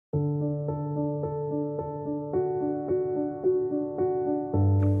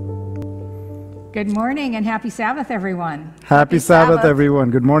Good morning and happy Sabbath, everyone. Happy Sabbath, everyone.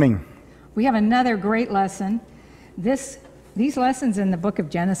 Good morning. We have another great lesson. These lessons in the book of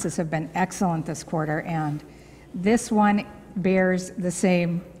Genesis have been excellent this quarter, and this one bears the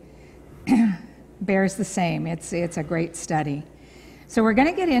same. It's a great study. So we're going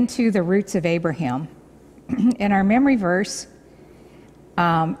to get into the roots of Abraham. And our memory verse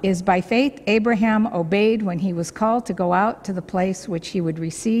is, by faith, Abraham obeyed when he was called to go out to the place which he would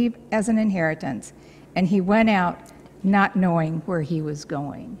receive as an inheritance. And he went out not knowing where he was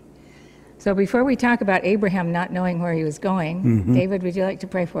going. So before we talk about Abraham not knowing where he was going, David, would you like to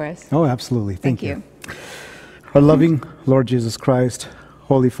pray for us? Oh, absolutely. Thank you. Our loving Lord Jesus Christ,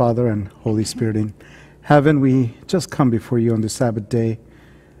 Holy Father and Holy Spirit in heaven, we just come before you on the Sabbath day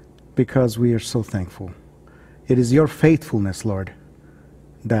because we are so thankful. It is your faithfulness, Lord,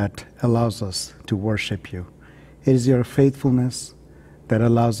 that allows us to worship you. It is your faithfulness that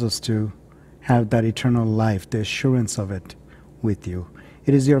allows us to have that eternal life, the assurance of it with you.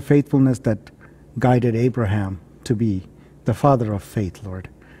 It is your faithfulness that guided Abraham to be the father of faith, Lord.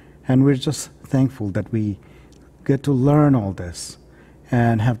 And we're just thankful that we get to learn all this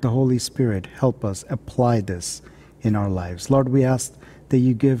and have the Holy Spirit help us apply this in our lives. Lord, we ask that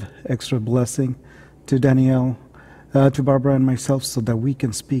you give extra blessing to Danielle, to Barbara and myself, so that we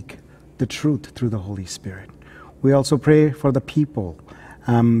can speak the truth through the Holy Spirit. We also pray for the people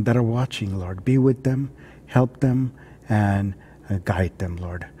that are watching, Lord. Be with them, help them, and guide them,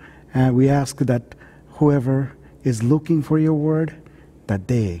 Lord. And we ask that whoever is looking for your word, that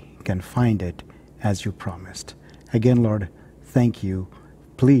they can find it as you promised. Again, Lord, thank you.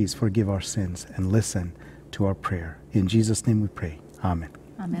 Please forgive our sins and listen to our prayer. In Jesus' name we pray. Amen.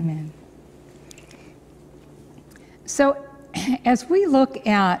 Amen. So as we look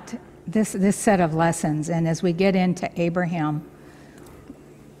at this set of lessons, and as we get into Abraham,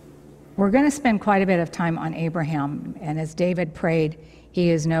 we're going to spend quite a bit of time on Abraham. And as David prayed,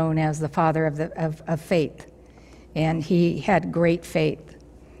 he is known as the father of faith. And he had great faith.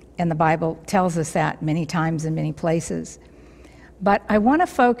 And the Bible tells us that many times in many places. But I want to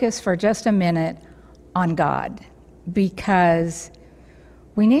focus for just a minute on God, because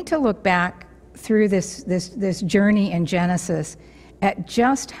we need to look back through this journey in Genesis at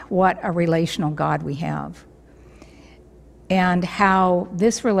just what a relational God we have, and how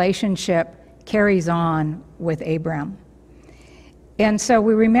this relationship carries on with Abram. And so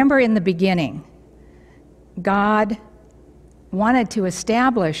we remember in the beginning, God wanted to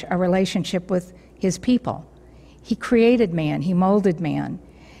establish a relationship with his people. He created man, he molded man,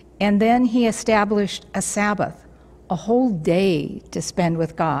 and then he established a Sabbath, a whole day to spend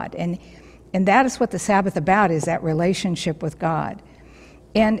with God. And that is what the Sabbath about, is that relationship with God.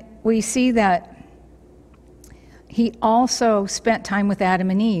 And we see that he also spent time with Adam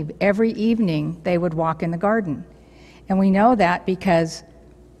and Eve. Every evening they would walk in the garden. And we know that because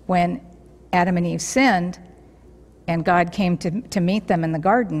when Adam and Eve sinned and God came to meet them in the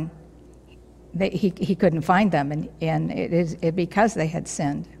garden, he couldn't find them, and it is because they had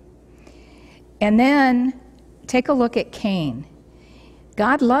sinned. And then take a look at Cain.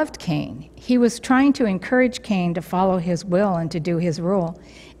 God loved Cain. He was trying to encourage Cain to follow his will and to do his rule.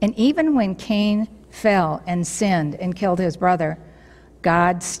 And even when Cain fell and sinned and killed his brother,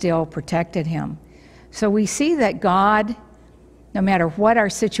 God still protected him. So we see that God, no matter what our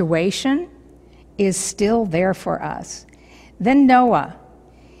situation, is still there for us. Then Noah,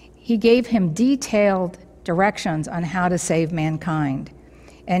 he gave him detailed directions on how to save mankind.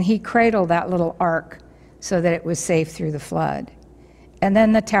 And he cradled that little ark so that it was safe through the flood. And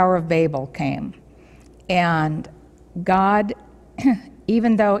then the Tower of Babel came. And God,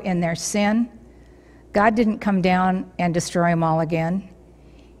 even though in their sin, God didn't come down and destroy them all again.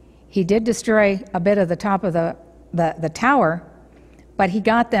 He did destroy a bit of the top of the tower, but he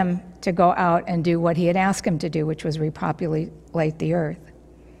got them to go out and do what he had asked them to do, which was repopulate the earth.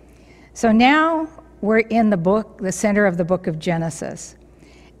 So now we're in the center of the book of Genesis.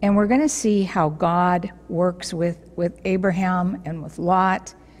 And we're going to see how God works with Abraham and with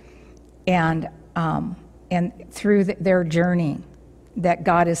Lot, and through their journey that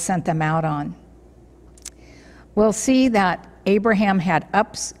God has sent them out on. We'll see that Abraham had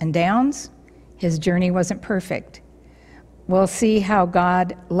ups and downs. His journey wasn't perfect. We'll see how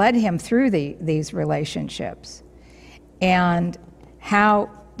God led him through these relationships, and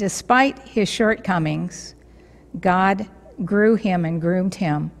how, despite his shortcomings, God grew him and groomed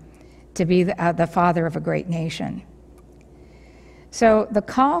him to be the father of a great nation. So the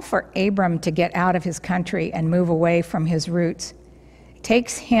call for Abram to get out of his country and move away from his roots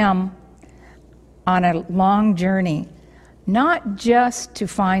takes him on a long journey, not just to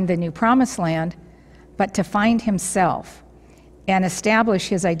find the new promised land, but to find himself and establish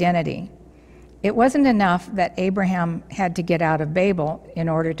his identity. It wasn't enough that Abraham had to get out of Babel in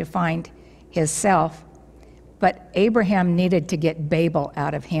order to find his self, but Abraham needed to get Babel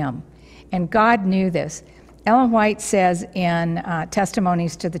out of him. And God knew this. Ellen White says in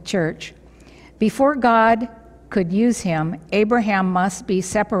Testimonies to the Church, before God could use him, Abraham must be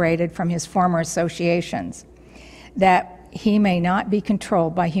separated from his former associations, that he may not be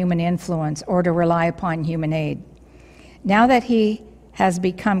controlled by human influence or to rely upon human aid. Now that he has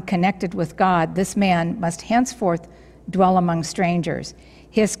become connected with God, this man must henceforth dwell among strangers.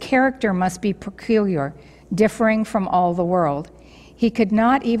 His character must be peculiar, differing from all the world. He could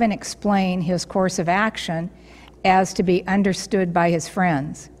not even explain his course of action as to be understood by his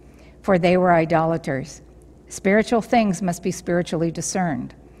friends, for they were idolaters. Spiritual things must be spiritually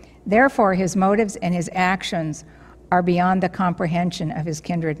discerned. Therefore, his motives and his actions are beyond the comprehension of his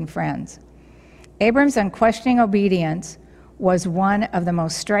kindred and friends. Abram's unquestioning obedience was one of the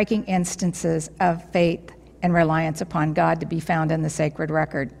most striking instances of faith and reliance upon God to be found in the sacred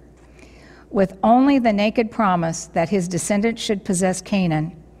record. With only the naked promise that his descendants should possess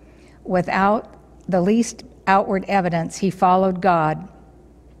Canaan, without the least outward evidence, he followed God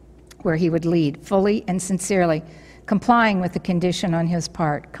where he would lead, fully and sincerely, complying with the condition on his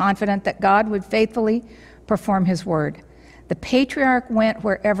part, confident that God would faithfully perform his word. The patriarch went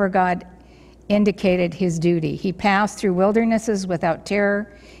wherever God indicated his duty. He passed through wildernesses without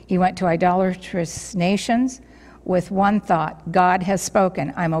terror. He went to idolatrous nations with one thought: God has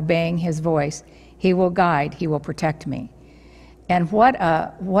spoken, I'm obeying his voice. He will guide, he will protect me. And what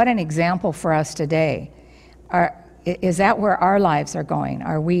an example for us today. Is that where our lives are going?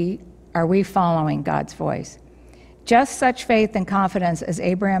 Are we following God's voice? Just such faith and confidence as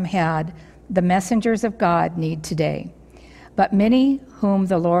Abraham had, the messengers of God need today. But many whom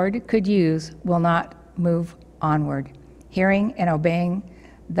the Lord could use will not move onward, hearing and obeying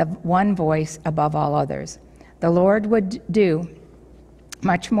the one voice above all others. The Lord would do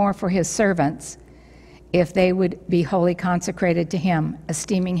much more for his servants if they would be wholly consecrated to him,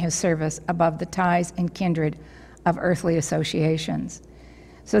 esteeming his service above the ties and kindred of earthly associations.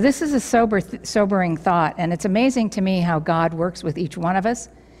 So this is a sobering thought, and it's amazing to me how God works with each one of us.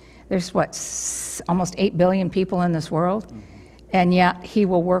 There's almost 8 billion people in this world, and yet he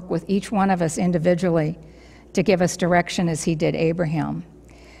will work with each one of us individually to give us direction as he did Abraham.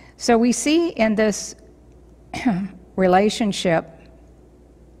 So we see in this relationship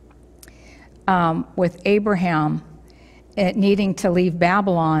with Abraham needing to leave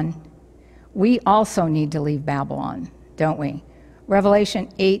Babylon, we also need to leave Babylon, don't we? Revelation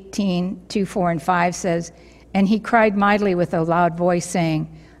 18:2, 4, and 5 says, and he cried mightily with a loud voice,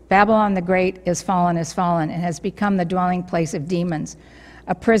 saying, Babylon the Great is fallen, and has become the dwelling place of demons,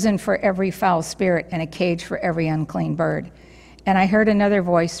 a prison for every foul spirit, and a cage for every unclean bird. And I heard another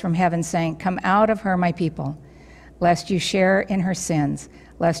voice from heaven saying, come out of her, my people, lest you share in her sins,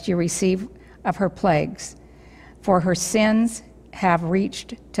 lest you receive of her plagues. For her sins have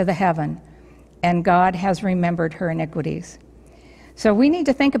reached to the heaven, and God has remembered her iniquities. So we need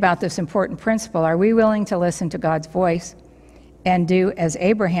to think about this important principle. Are we willing to listen to God's voice and do as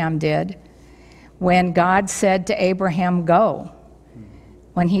Abraham did when God said to Abraham, go?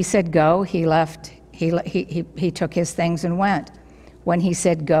 When he said go, he left. He took his things and went. When he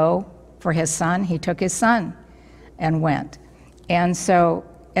said go for his son, he took his son and went. And so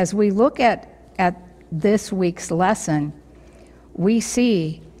as we look at this week's lesson, we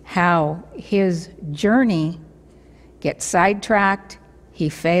see how his journey gets sidetracked, he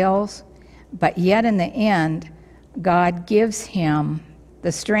fails, but yet in the end, God gives him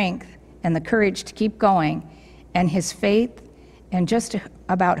the strength and the courage to keep going, and his faith and just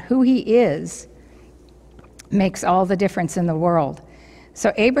about who he is makes all the difference in the world.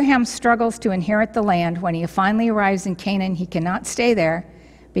 So Abraham struggles to inherit the land. When he finally arrives in Canaan, he cannot stay there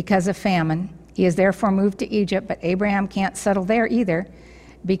because of famine. He is therefore moved to Egypt, but Abraham can't settle there either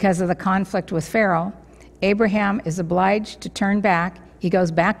because of the conflict with Pharaoh. Abraham is obliged to turn back. He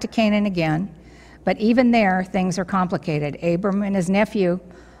goes back to Canaan again, but even there, things are complicated. Abram and his nephew,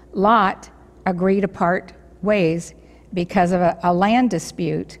 Lot, agree to part ways because of a land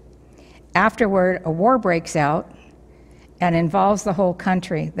dispute. Afterward, a war breaks out and involves the whole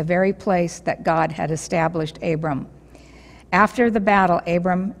country, the very place that God had established Abram. After the battle,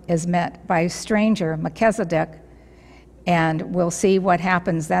 Abram is met by a stranger, Melchizedek, and we'll see what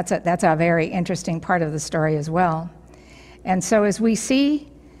happens. That's a very interesting part of the story as well. And so as we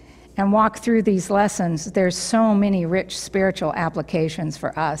see and walk through these lessons, there's so many rich spiritual applications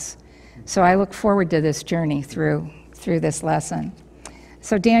for us. So I look forward to this journey through this lesson.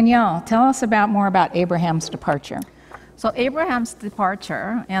 So Danielle, tell us more about Abraham's departure. So Abraham's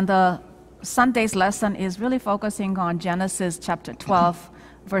departure, and the Sunday's lesson is really focusing on Genesis chapter 12,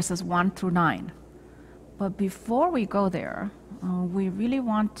 verses 1 through 9. But before we go there, we really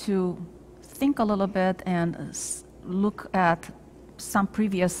want to think a little bit and look at some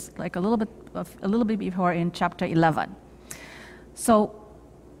previous, like a little bit before in chapter 11. So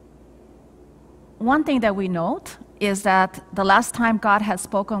one thing that we note is that the last time God had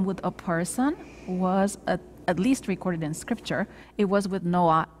spoken with a person was at least recorded in Scripture. It was with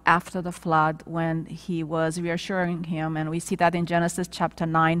Noah after the flood when he was reassuring him, and we see that in Genesis chapter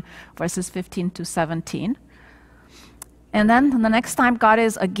 9, verses 15 to 17. And then the next time God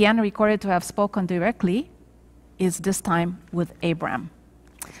is again recorded to have spoken directly is this time with Abram.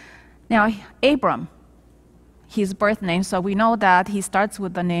 Now, Abram, his birth name, so we know that he starts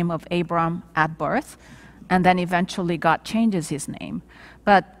with the name of Abram at birth, and then eventually God changes his name.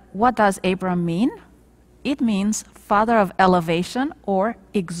 But what does Abram mean? It means father of elevation or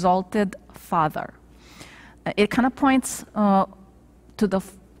exalted father. It kind of points to the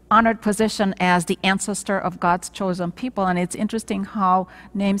honored position as the ancestor of God's chosen people, and it's interesting how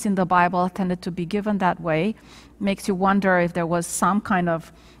names in the Bible tended to be given that way. Makes you wonder if there was some kind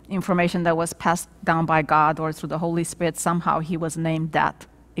of information that was passed down by God or through the Holy Spirit. Somehow he was named that,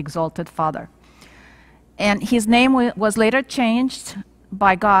 exalted father. And his name was later changed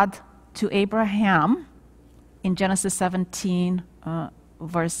by God to Abraham in Genesis 17,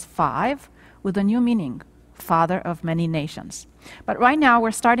 verse 5, with a new meaning, father of many nations. But right now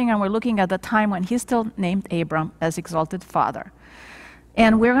we're starting and we're looking at the time when he's still named Abram as exalted father.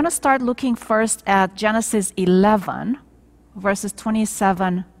 And we're going to start looking first at Genesis 11, verses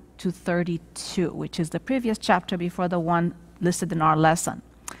 27 to 32, which is the previous chapter before the one listed in our lesson.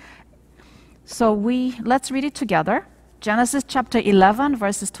 So let's read it together. Genesis chapter 11,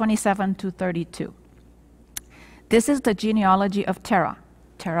 verses 27 to 32. This is the genealogy of Terah.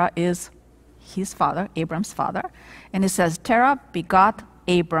 Terah is his father, Abram's father. And it says, Terah begot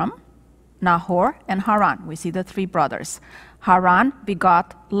Abram, Nahor, and Haran. We see the three brothers. Haran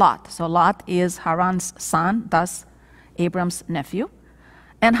begot Lot. So Lot is Haran's son, thus Abram's nephew.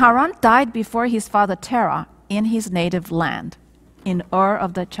 And Haran died before his father Terah in his native land, in Ur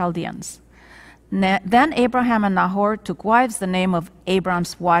of the Chaldeans. Then Abraham and Nahor took wives. The name of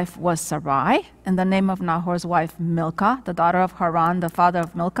Abram's wife was Sarai, and the name of Nahor's wife Milcah, the daughter of Haran, the father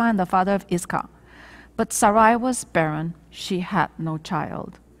of Milcah, and the father of Iscah. But Sarai was barren, she had no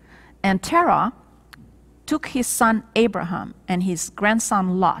child. And Terah took his son Abraham and his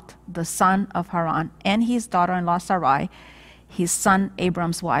grandson Lot, the son of Haran, and his daughter-in-law Sarai, his son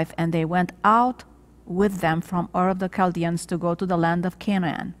Abram's wife, and they went out with them from Ur of the Chaldeans to go to the land of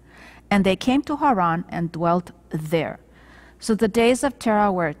Canaan. And they came to Haran and dwelt there. So the days of Terah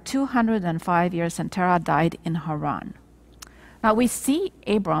were 205 years, and Terah died in Haran. Now we see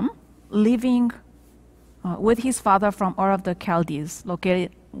Abram living with his father from Ur of the Chaldees.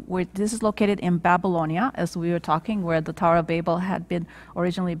 This is located in Babylonia, as we were talking, where the Tower of Babel had been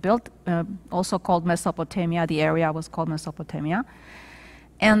originally built, also called Mesopotamia. The area was called Mesopotamia.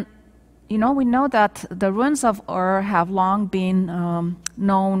 And we know that the ruins of Ur have long been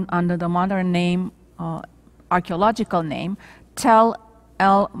known under the modern name, archaeological name, Tel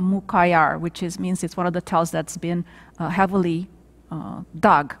El Mukayyar, which means it's one of the tells that's been heavily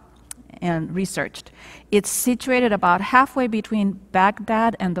dug and researched. It's situated about halfway between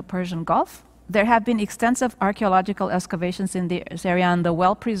Baghdad and the Persian Gulf. There have been extensive archaeological excavations in this area, and the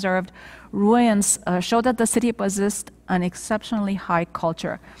well-preserved ruins show that the city possessed an exceptionally high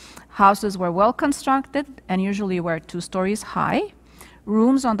culture. Houses were well constructed and usually were 2 stories high.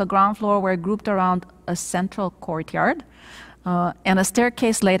 Rooms on the ground floor were grouped around a central courtyard, and a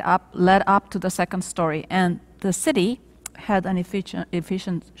staircase led up to the 2nd story. And the city had an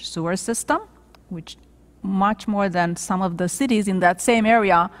efficient sewer system, which much more than some of the cities in that same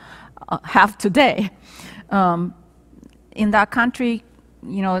area have today. In that country,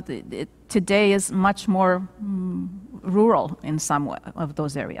 today is much more rural in some of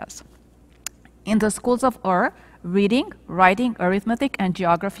those areas. In the schools of Ur, reading, writing, arithmetic, and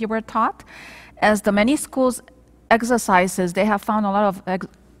geography were taught. As the many schools exercises, they have found a lot of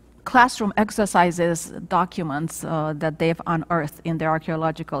classroom exercises documents that they've unearthed in their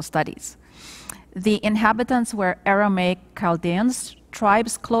archaeological studies. The inhabitants were Aramaic Chaldeans,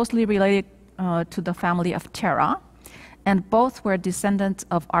 tribes closely related to the family of Terah, and both were descendants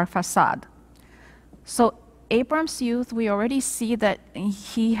of Arphaxad. So Abram's youth, we already see that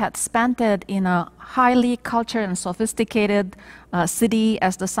he had spent it in a highly cultured and sophisticated city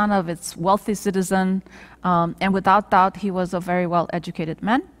as the son of its wealthy citizen, and without doubt, he was a very well-educated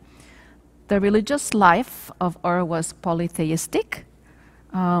man. The religious life of Ur was polytheistic,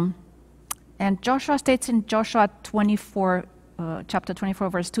 and Joshua states in Joshua 24, chapter 24,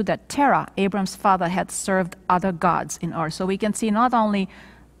 verse 2, that Terah, Abram's father, had served other gods in Ur. So we can see not only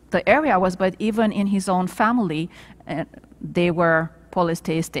the area was, but even in his own family, they were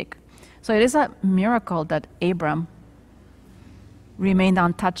polytheistic. So it is a miracle that Abram remained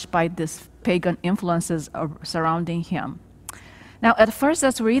untouched by these pagan influences surrounding him. Now, at first,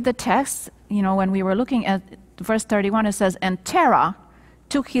 as we read the text, when we were looking at verse 31, it says, "And Terah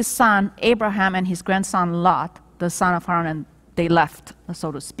took his son Abraham and his grandson Lot, the son of Haran, and they left,"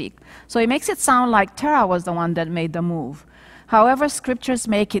 so to speak. So it makes it sound like Terah was the one that made the move. However, scriptures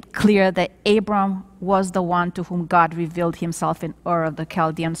make it clear that Abram was the one to whom God revealed himself in Ur of the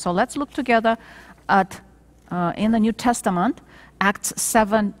Chaldeans. So let's look together at, in the New Testament, Acts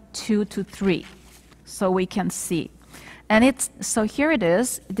 7, 2-3, so we can see. And so here it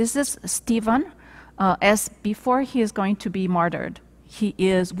is. This is Stephen, as before he is going to be martyred. He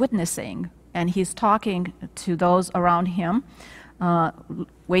is witnessing, and he's talking to those around him,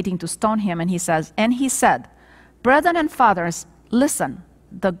 waiting to stone him, and he says, "And he said, 'Brethren and fathers, listen,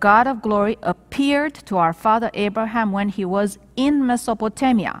 the God of glory appeared to our father Abraham when he was in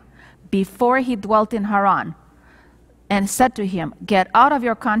Mesopotamia, before he dwelt in Haran, and said to him, Get out of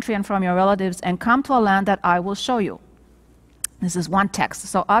your country and from your relatives and come to a land that I will show you.'" This is one text.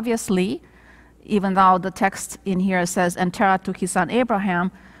 So obviously, even though the text in here says, "And Terah took his son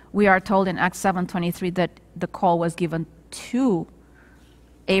Abraham," we are told in Acts 7:23 that the call was given to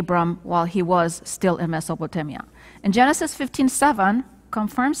Abram while he was still in Mesopotamia. And Genesis 15:7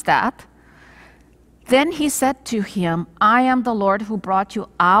 confirms that. "Then he said to him, I am the Lord who brought you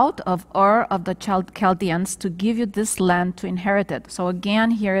out of Ur of the Chaldeans to give you this land to inherit it." So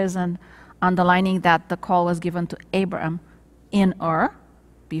again, here is an underlining that the call was given to Abram in Ur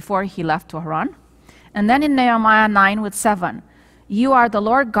before he left to Haran. And then in Nehemiah 9:7, "You are the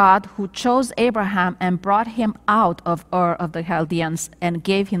Lord God who chose Abraham and brought him out of Ur of the Chaldeans and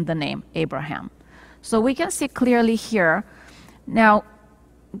gave him the name Abraham." So we can see clearly here. Now,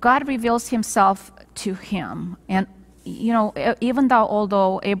 God reveals himself to him. And, even though,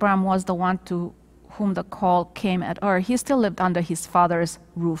 although Abraham was the one to whom the call came at Ur, he still lived under his father's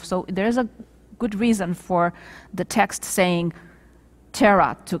roof. So there's a good reason for the text saying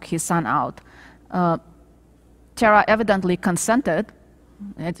Terah took his son out. Terah evidently consented.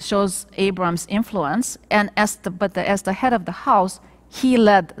 It shows Abram's influence, and as the head of the house, he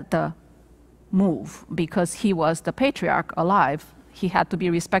led the move because he was the patriarch alive. He had to be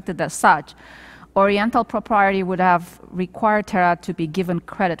respected as such. Oriental propriety would have required Terah to be given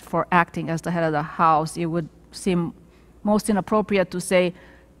credit for acting as the head of the house. It would seem most inappropriate to say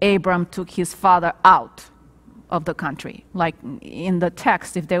Abram took his father out of the country. Like in the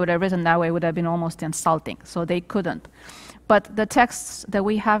text, if they would have written that way, it would have been almost insulting. So they couldn't. But the texts that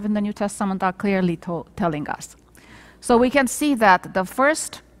we have in the New Testament are clearly telling us. So we can see that the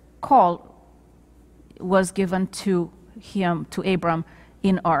first call was given to him, to Abram,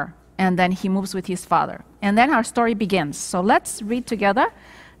 in Ur, and then he moves with his father. And then our story begins. So let's read together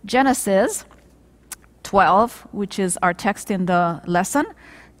Genesis 12, which is our text in the lesson,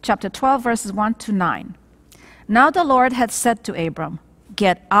 chapter 12, verses 1-9. "Now the Lord had said to Abram,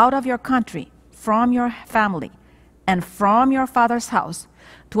 Get out of your country, from your family, and from your father's house,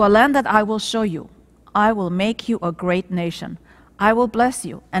 to a land that I will show you. I will make you a great nation. I will bless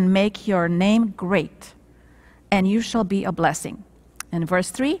you and make your name great, and you shall be a blessing." In verse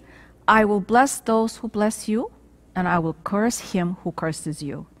 3, "I will bless those who bless you, and I will curse him who curses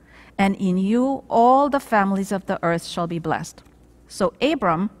you. And in you all the families of the earth shall be blessed." So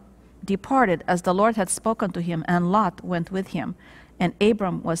Abram departed as the Lord had spoken to him, and Lot went with him. And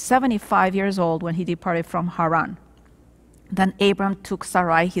Abram was 75 years old when he departed from Haran. Then Abram took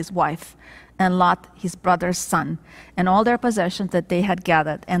Sarai his wife, and Lot his brother's son, and all their possessions that they had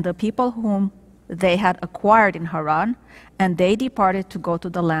gathered, and the people whom they had acquired in Haran, and they departed to go to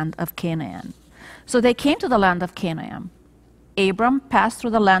the land of Canaan. So they came to the land of Canaan. Abram passed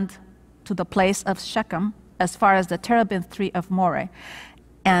through the land to the place of Shechem, as far as the terebinth tree of Moreh,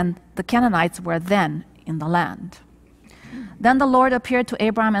 and the Canaanites were then in the land. Then the Lord appeared to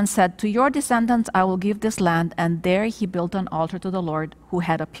Abram and said, "To your descendants I will give this land," and there he built an altar to the Lord who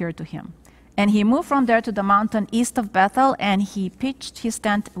had appeared to him. And he moved from there to the mountain east of Bethel, and he pitched his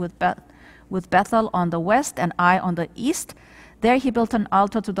tent with Bethel on the west and Ai on the east. There he built an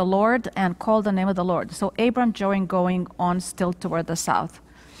altar to the Lord and called the name of the Lord. So Abram joined going on still toward the south.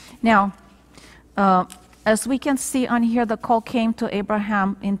 Now, as we can see on here, the call came to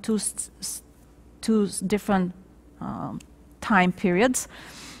Abraham in two different time periods.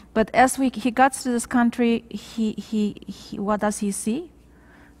 But as he got to this country, he what does he see?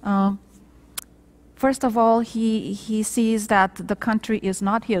 First of all, he sees that the country is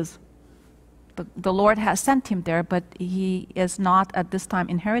not his. The Lord has sent him there, but he is not at this time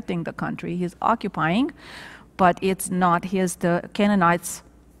inheriting the country. He's occupying, but it's not his. The Canaanites,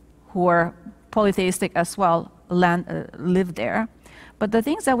 who are polytheistic as well, live there. But the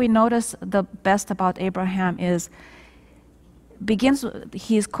things that we notice the best about Abraham is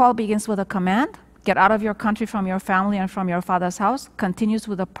his call begins with a command: get out of your country, from your family, and from your father's house. Continues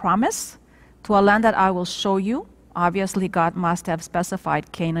with a promise to a land that I will show you. Obviously, God must have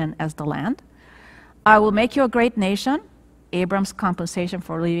specified Canaan as the land. I will make you a great nation. Abram's compensation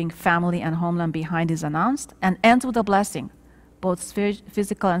for leaving family and homeland behind is announced, and ends with a blessing, both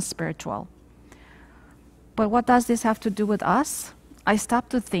physical and spiritual. But what does this have to do with us? I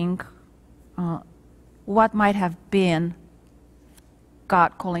stopped to think what might have been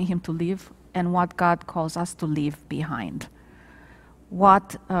God calling him to leave, and what God calls us to leave behind.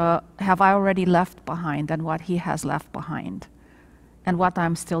 What have I already left behind, and what he has left behind, and what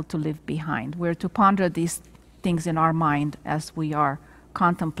I'm still to leave behind. We're to ponder these things in our mind as we are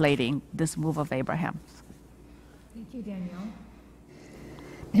contemplating this move of Abraham. Thank you, Danielle.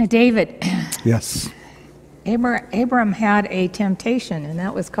 Now, David. Yes. Abram had a temptation, and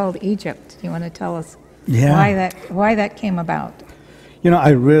that was called Egypt. Do you want to tell us Yeah. why that came about? You know, I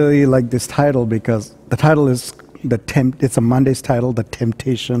really like this title because the title is it's a Monday's title, The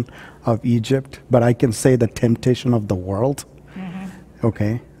Temptation of Egypt, but I can say the temptation of the world. Mm-hmm.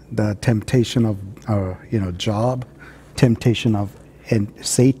 Okay, the temptation of job, temptation of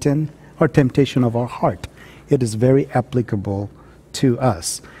Satan, or temptation of our heart. It is very applicable to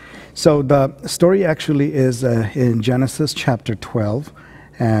us. So the story actually is in Genesis chapter 12,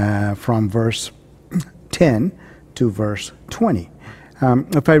 from verse 10 to verse 20.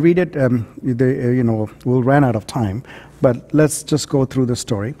 If I read it, we'll run out of time, but let's just go through the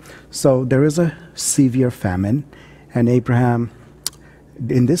story. So there is a severe famine, and Abraham,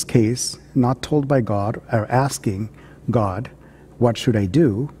 in this case, not told by God, or asking God, what should I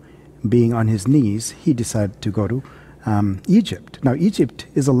do? Being on his knees, he decided to go to Egypt. Now, Egypt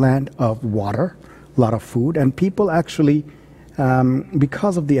is a land of water, a lot of food, and people actually,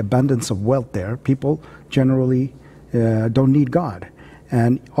 because of the abundance of wealth there, people generally don't need God.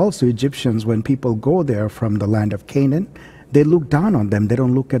 And also Egyptians, when people go there from the land of Canaan, they look down on them. They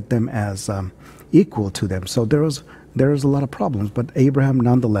don't look at them as equal to them. So there is a lot of problems. But Abraham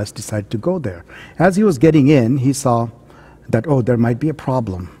nonetheless decided to go there. As he was getting in, he saw that, there might be a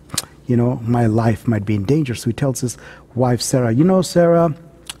problem. My life might be in danger. So he tells his wife, Sarah, Sarah,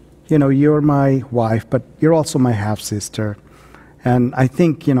 you're my wife, but you're also my half-sister. And I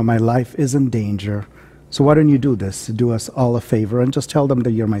think, my life is in danger. So why don't you do this? Do us all a favor and just tell them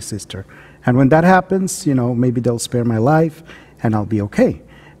that you're my sister. And when that happens, maybe they'll spare my life and I'll be okay.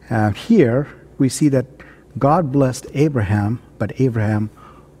 Here we see that God blessed Abraham, but Abraham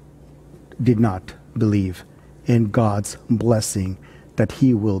did not believe in God's blessing that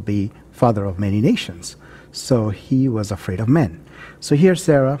he will be father of many nations. So he was afraid of men. So here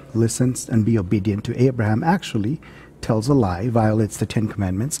Sarah listens and be obedient to Abraham, actually tells a lie, violates the 10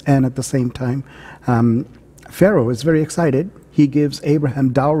 Commandments, and at the same time, Pharaoh is very excited. He gives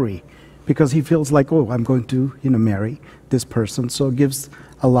Abraham dowry because he feels like, I'm going to, marry this person. So gives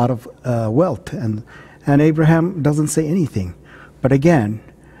a lot of wealth, and Abraham doesn't say anything. But again,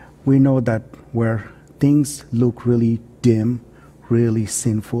 we know that where things look really dim, really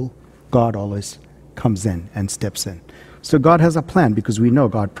sinful, God always comes in and steps in. So God has a plan, because we know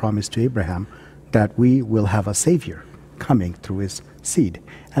God promised to Abraham that we will have a Savior coming through his seed.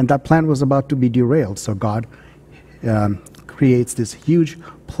 And that plan was about to be derailed. So God creates this huge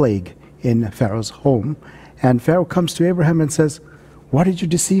plague in Pharaoh's home. And Pharaoh comes to Abraham and says, why did you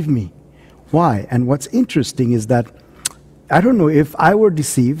deceive me? Why? And what's interesting is that, I don't know, if I were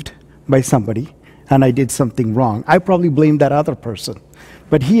deceived by somebody and I did something wrong, I probably blame that other person.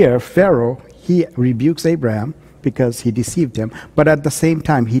 But here, Pharaoh, he rebukes Abraham because he deceived him, but at the same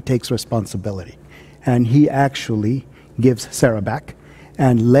time, he takes responsibility. And he actually gives Sarah back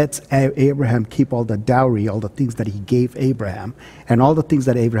and lets Abraham keep all the dowry, all the things that he gave Abraham, and all the things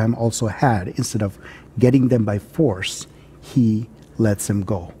that Abraham also had. Instead of getting them by force, he lets him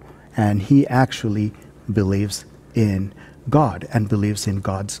go. And he actually believes in God and believes in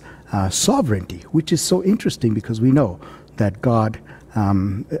God's sovereignty, which is so interesting, because we know that God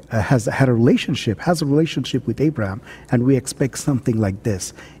has a relationship with Abraham, and we expect something like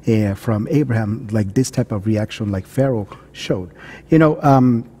this from Abraham, like this type of reaction like Pharaoh showed.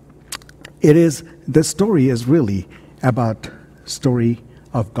 The story is really about story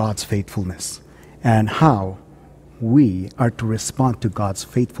of God's faithfulness and how we are to respond to God's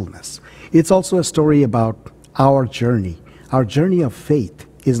faithfulness. It's also a story about our journey. Our journey of faith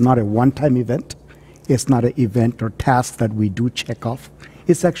is not a one-time event. It's not an event or task that we do check off.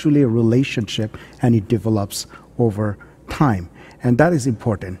 It's actually a relationship, and it develops over time. And that is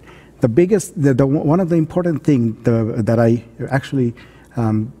important. One of the important things that I actually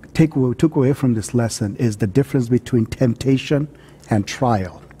took away from this lesson is the difference between temptation and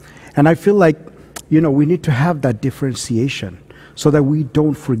trial. And I feel like, we need to have that differentiation so that we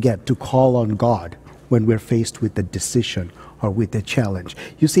don't forget to call on God when we're faced with a decision or with a challenge.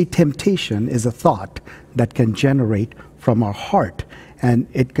 You see, temptation is a thought that can generate from our heart, and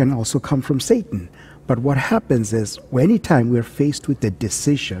it can also come from Satan. But what happens is, anytime we're faced with a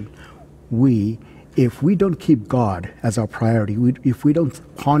decision, if we don't keep God as our priority, if we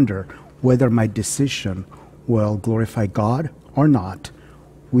don't ponder whether my decision will glorify God or not,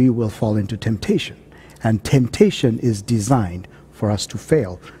 we will fall into temptation. And temptation is designed for us to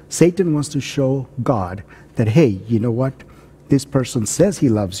fail. Satan wants to show God that, hey, you know what? This person says he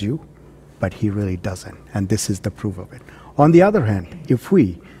loves you, but he really doesn't. And this is the proof of it. On the other hand, if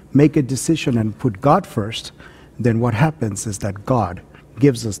we make a decision and put God first, then what happens is that God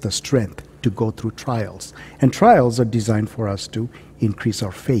gives us the strength to go through trials. And trials are designed for us to increase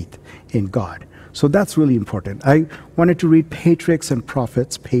our faith in God. So that's really important. I wanted to read Patriarchs and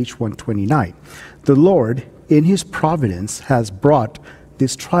Prophets, page 129. The Lord, in his providence, has brought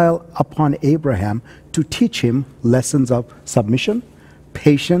this trial upon Abraham to teach him lessons of submission,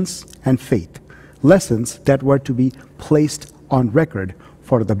 patience, and faith. Lessons that were to be placed on record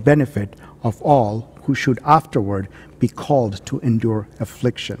for the benefit of all who should afterward be called to endure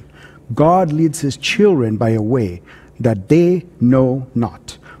affliction. God leads his children by a way that they know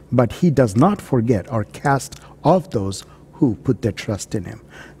not, but he does not forget or cast off those who put their trust in him.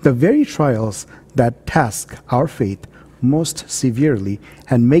 The very trials that task our faith most severely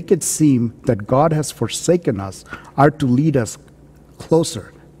and make it seem that God has forsaken us are to lead us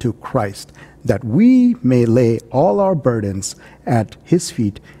closer to Christ, that we may lay all our burdens at his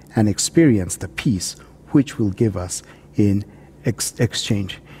feet and experience the peace which will give us in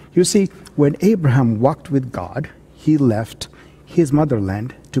exchange. You see, when Abraham walked with God, he left his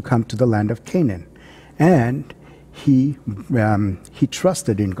motherland to come to the land of Canaan. And he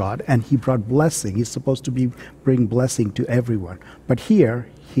trusted in God, and he brought blessing. He's supposed to bring blessing to everyone. But here,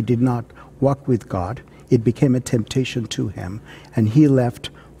 he did not walk with God. It became a temptation to him, and he left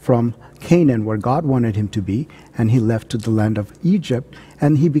from Canaan, where God wanted him to be, and he left to the land of Egypt,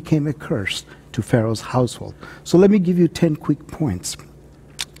 and he became a curse to Pharaoh's household. So let me give you 10 quick points.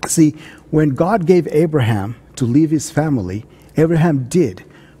 See, when God gave Abraham to leave his family, Abraham did,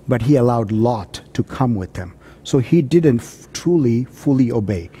 but he allowed Lot to come with him. So he didn't truly, fully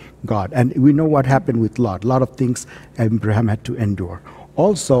obey God. And we know what happened with Lot. A lot of things Abraham had to endure.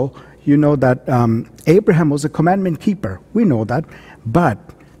 Also, you know that Abraham was a commandment keeper. We know that. But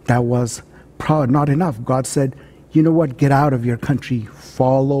that was not enough. God said, you know what? Get out of your country.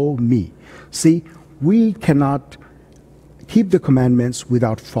 Follow me. See, we cannot keep the commandments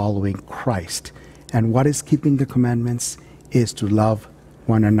without following Christ. And what is keeping the commandments is to love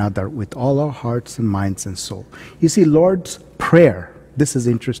one another with all our hearts and minds and soul. You see, Lord's Prayer, this is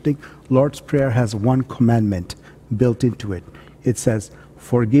interesting. Lord's Prayer has one commandment built into it. It says,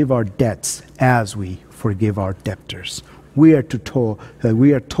 forgive our debts as we forgive our debtors. We are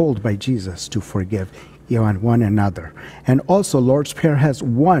told by Jesus to forgive one another. And also, Lord's Prayer has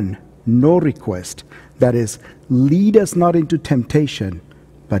one no request, that is, lead us not into temptation,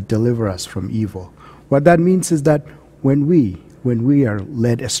 but deliver us from evil. What that means is that when we are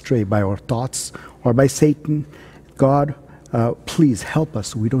led astray by our thoughts or by Satan, God, please help us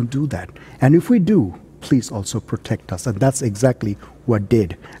so we don't do that. And if we do, please also protect us. And that's exactly what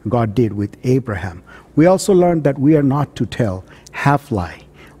God did with Abraham. We also learned that we are not to tell half lie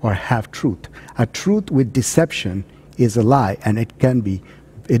or half truth. A truth with deception is a lie, and it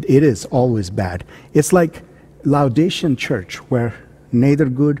is always bad. It's like Laodicean church, where neither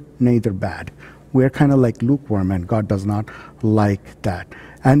good, neither bad. We're kind of like lukewarm, and God does not like that.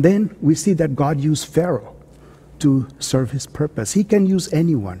 And then we see that God used Pharaoh to serve his purpose. He can use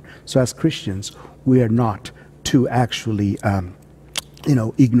anyone. So as Christians, we are not to actually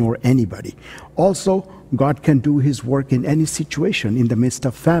ignore anybody. Also, God can do his work in any situation in the midst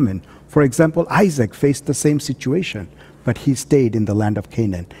of famine. For example, Isaac faced the same situation, but he stayed in the land of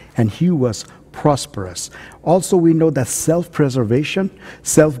Canaan, and he was prosperous. Also, we know that self-preservation,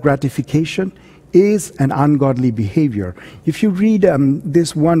 self-gratification is an ungodly behavior. If you read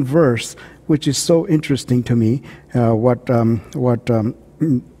this one verse, which is so interesting to me, what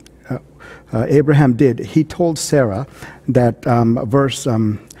Abraham did, he told Sarah that verse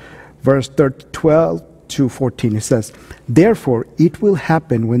 12 to 14, it says, "Therefore it will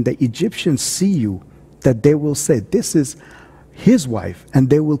happen when the Egyptians see you, that they will say, 'This is his wife,' and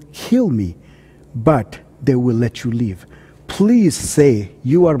they will kill me, but they will let you live. Please say,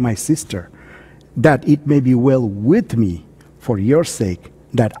 'You are my sister,' that it may be well with me for your sake,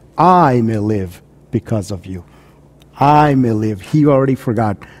 that I may live because of you." I may live. He already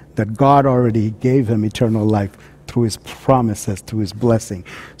forgot that God already gave him eternal life through his promises, through his blessing.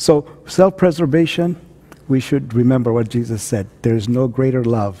 So self-preservation, we should remember what Jesus said. There is no greater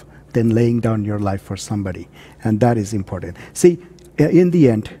love than laying down your life for somebody. And that is important. See, in the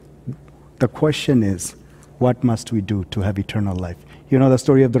end, the question is, what must we do to have eternal life? You know the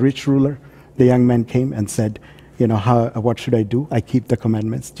story of the rich ruler? The young man came and said, what should I do? I keep the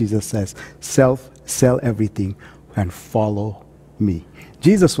commandments. Jesus says, sell everything and follow me.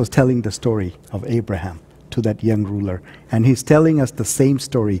 Jesus was telling the story of Abraham to that young ruler, and he's telling us the same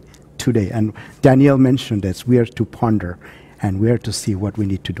story today. And Danielle mentioned this. We are to ponder, and we are to see what we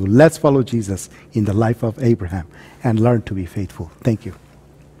need to do. Let's follow Jesus in the life of Abraham and learn to be faithful. Thank you.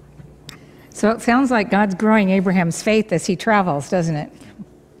 So it sounds like God's growing Abraham's faith as he travels, doesn't it?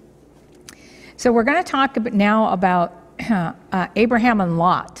 So we're going to talk now about Abraham and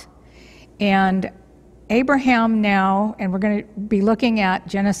Lot. And Abraham now, and we're going to be looking at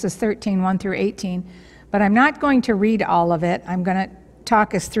Genesis 13, 1 through 18, but I'm not going to read all of it. I'm going to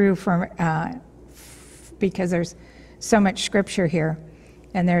talk us through because there's so much scripture here,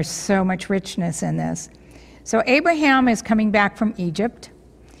 and there's so much richness in this. So Abraham is coming back from Egypt,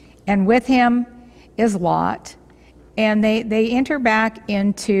 and with him is Lot, and they enter back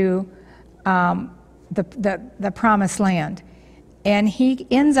into the promised land. And he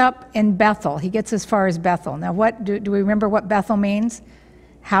ends up in Bethel. He gets as far as Bethel. Now, what do we remember what Bethel means?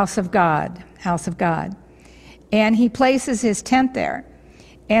 House of God, house of God. And he places his tent there.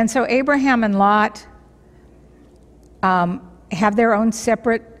 And so Abraham and Lot have their own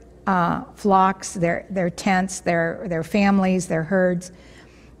separate flocks, their tents, their families, their herds.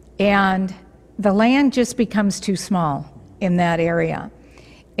 And the land just becomes too small in that area.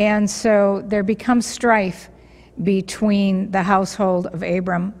 And so there becomes strife between the household of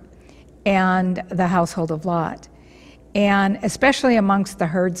Abram and the household of Lot, and especially amongst the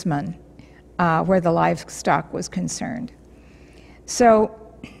herdsmen where the livestock was concerned. So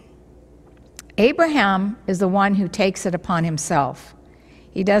Abraham is the one who takes it upon himself.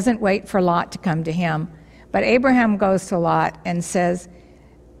 He doesn't wait for Lot to come to him, but Abraham goes to Lot and says,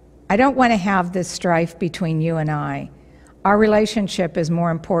 I don't want to have this strife between you and I. Our relationship is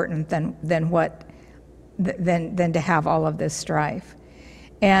more important than to have all of this strife.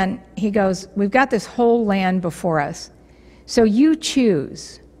 And he goes, we've got this whole land before us. So you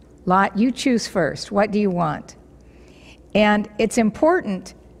choose. Lot, you choose first. What do you want? And it's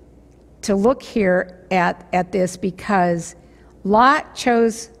important to look here at this because Lot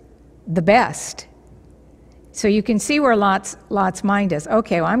chose the best. So you can see where Lot's mind is.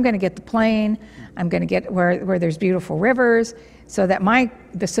 Okay, well, I'm going to get the plain. I'm going to get where there's beautiful rivers, so that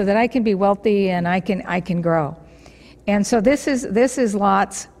I can be wealthy and I can grow. And so this is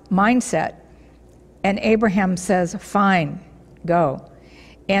Lot's mindset. And Abraham says, "Fine, go."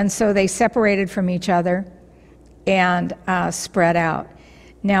 And so they separated from each other and spread out.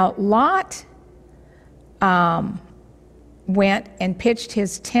 Now Lot went and pitched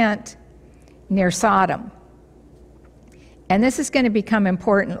his tent near Sodom. And this is going to become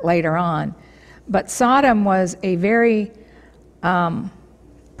important later on. But Sodom was a very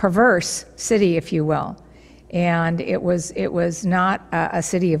perverse city, if you will. And it was not a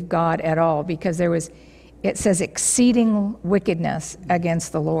city of God at all, because it says exceeding wickedness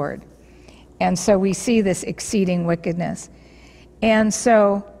against the Lord. And so we see this exceeding wickedness. And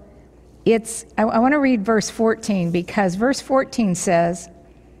so I want to read verse 14, because verse 14 says,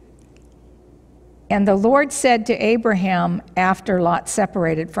 and the Lord said to Abraham after Lot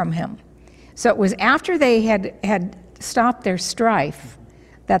separated from him. So it was after they had stopped their strife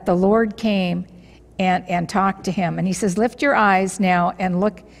that the Lord came and talked to him. And he says, lift your eyes now and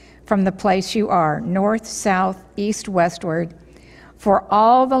look from the place you are, north, south, east, westward, for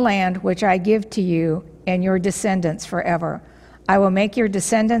all the land which I give to you and your descendants forever. I will make your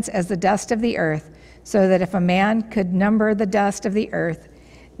descendants as the dust of the earth, so that if a man could number the dust of the earth,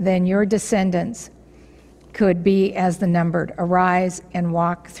 then your descendants could be as the numbered. Arise and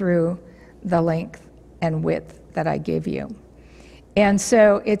walk through the length and width that I give you. And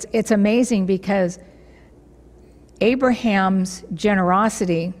so it's amazing because Abraham's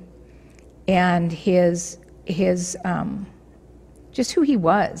generosity and his just who he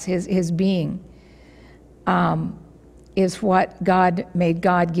was, his being, is what made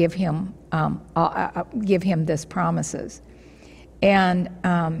God give him this promises. And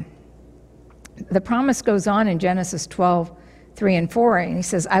the promise goes on in Genesis 12:3 and 4, and he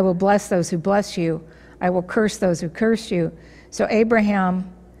says, I will bless those who bless you, I will curse those who curse you. So Abraham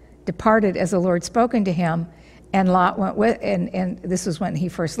departed as the Lord spoken to him, and Lot went with, and this was when he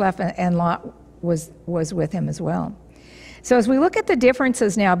first left, and Lot was with him as well. So as we look at the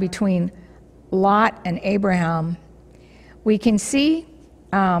differences now between Lot and Abraham, we can see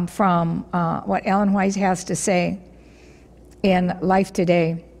from what Ellen White has to say in Life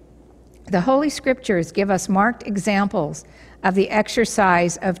Today, the Holy Scriptures give us marked examples of the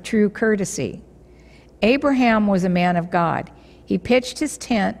exercise of true courtesy. Abraham was a man of God. He pitched his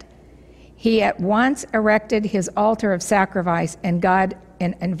tent. He at once erected his altar of sacrifice and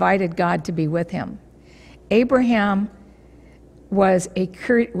invited God to be with him. Abraham was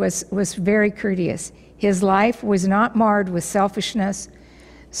very courteous. His life was not marred with selfishness,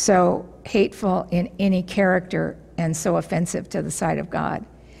 so hateful in any character and so offensive to the sight of God.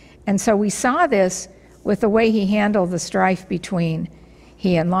 And so we saw this with the way he handled the strife between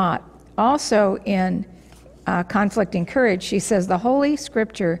he and Lot. Also in Conflict and Courage, she says, the Holy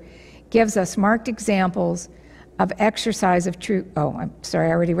Scripture gives us marked examples of exercise of true, I'm sorry,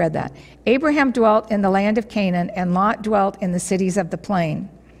 I already read that. Abraham dwelt in the land of Canaan, and Lot dwelt in the cities of the plain,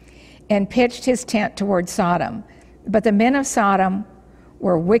 and pitched his tent toward Sodom. But the men of Sodom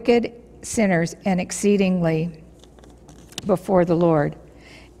were wicked sinners and exceedingly before the Lord.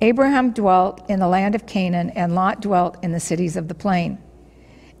 Abraham dwelt in the land of Canaan, and Lot dwelt in the cities of the plain.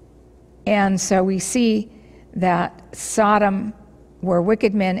 And so we see that Sodom were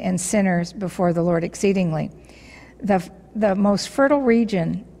wicked men and sinners before the Lord exceedingly. The most fertile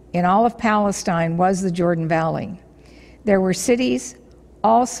region in all of Palestine was the Jordan Valley. There were cities,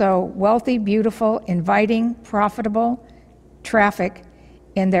 also wealthy, beautiful, inviting, profitable, traffic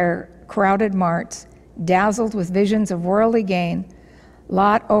in their crowded marts, dazzled with visions of worldly gain.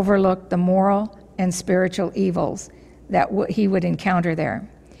 Lot overlooked the moral and spiritual evils that he would encounter there.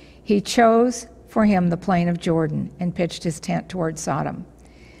 He chose for him the plain of Jordan and pitched his tent toward Sodom.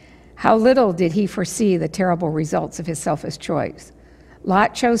 How little did he foresee the terrible results of his selfish choice.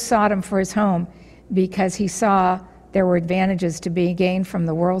 Lot chose Sodom for his home because he saw there were advantages to be gained from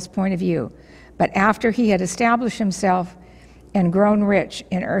the world's point of view. But after he had established himself and grown rich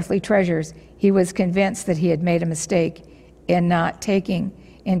in earthly treasures, he was convinced that he had made a mistake in not taking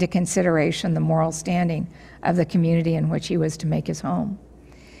into consideration the moral standing of the community in which he was to make his home.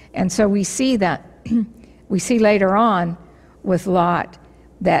 And so we see that, we see later on with Lot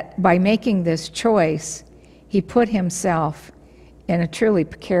that by making this choice, he put himself in a truly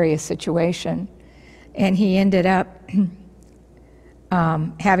precarious situation, and he ended up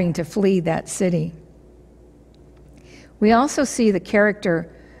having to flee that city. We also see the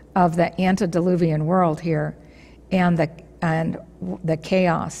character of the antediluvian world here and the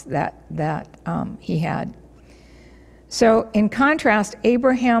chaos that he had. So in contrast,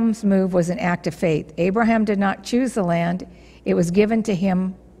 Abraham's move was an act of faith. Abraham did not choose the land. It was given to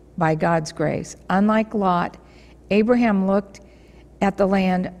him by God's grace. Unlike Lot, Abraham looked at the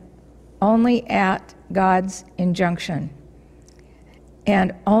land only at God's injunction.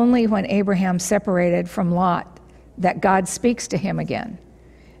 And only when Abraham separated from Lot that God speaks to him again.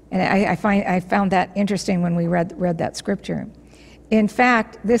 And I found that interesting when we read that scripture. In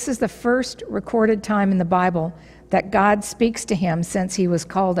fact, this is the first recorded time in the Bible that God speaks to him since he was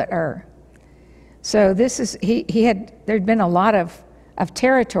called at Ur. So this is, there'd been a lot of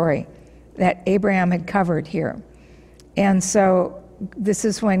territory that Abraham had covered here. And so this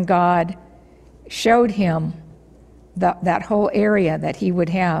is when God showed him that whole area that he would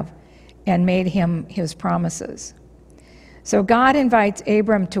have and made him his promises. So God invites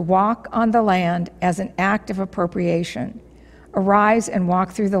Abram to walk on the land as an act of appropriation. Arise and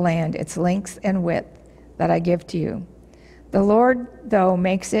walk through the land, its length and width that I give to you. The Lord, though,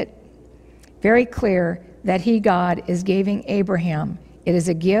 makes it very clear that he, God, is giving Abraham. It is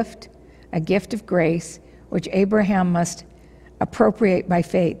a gift of grace, which Abraham must appropriate by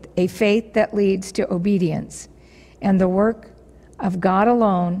faith, a faith that leads to obedience, and the work of God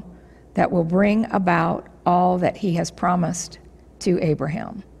alone that will bring about all that he has promised to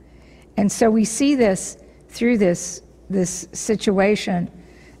Abraham. And so we see this through this situation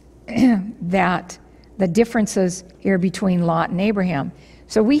that the differences here between Lot and Abraham.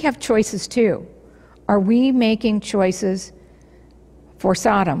 So we have choices too. Are we making choices for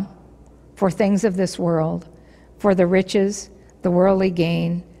Sodom, for things of this world, for the riches, the worldly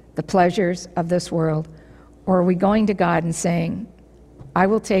gain, the pleasures of this world? Or are we going to God and saying, I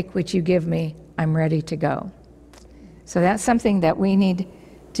will take what you give me, I'm ready to go? So that's something that we need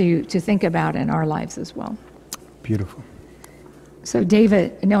to think about in our lives as well. Beautiful. So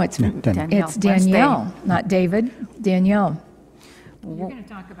David, no, it's Danielle. it's Danielle, not David, Danielle. You're going to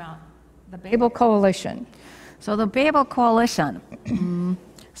talk about the Babel Coalition. So the Babel Coalition,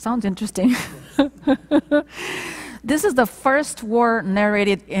 sounds interesting. This is the first war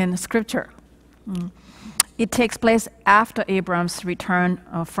narrated in Scripture. It takes place after Abram's return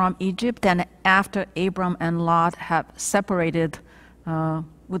from Egypt and after Abram and Lot have separated,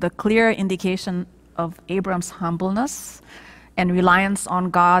 with a clear indication of Abram's humbleness and reliance on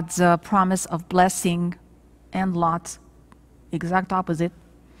God's promise of blessing, and Lot's exact opposite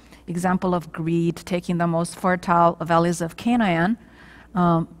example of greed, taking the most fertile valleys of Canaan,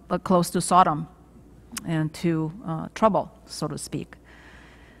 but close to Sodom and to trouble, so to speak.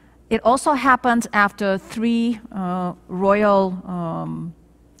 It also happened after three royal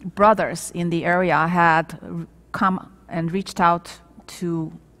brothers in the area had come and reached out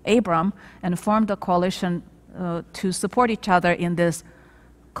to Abram and formed a coalition to support each other in this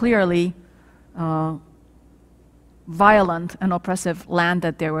clearly violent and oppressive land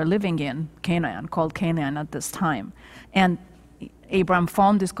that they were living in, Canaan, called Canaan at this time. And Abram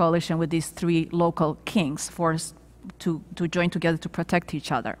formed this coalition with these three local kings to join together to protect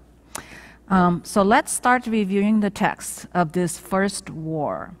each other. So let's start reviewing the text of this first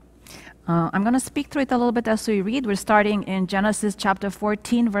war. I'm going to speak through it a little bit as we read. We're starting in Genesis chapter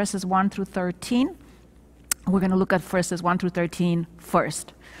 14, verses 1 through 13. We're going to look at verses 1 through 13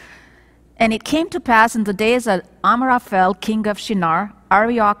 first. And it came to pass in the days that Amraphel, king of Shinar,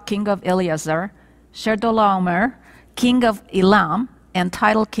 Arioch, king of Eleazar, Chedorlaomer, king of Elam, and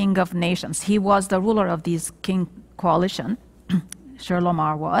Tidal, king of nations. He was the ruler of this king coalition,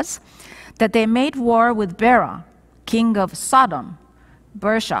 Chedorlaomer was, that they made war with Bera, king of Sodom,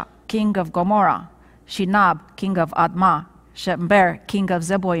 Bersha, king of Gomorrah, Shinab, king of Admah, Shember, king of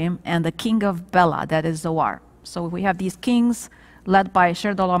Zeboim, and the king of Bela, that is Zoar. So we have these kings led by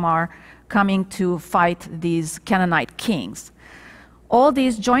Chedorlaomer coming to fight these Canaanite kings. All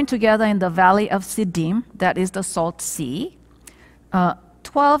these joined together in the valley of Siddim, that is the Salt Sea.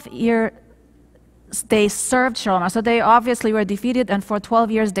 12 years they served Chedorlaomer. So they obviously were defeated, and for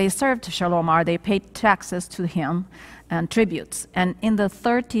 12 years they served Chedorlaomer. They paid taxes to him and tributes. And in the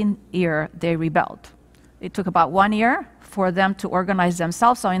 13th year, they rebelled. It took about 1 year for them to organize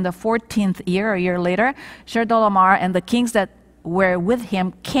themselves. So in the 14th year, a year later, Chedorlaomer and the kings that were with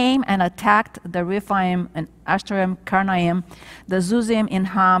him came and attacked the Rephaim and Ashtarim, Karnaim, the Zuzim in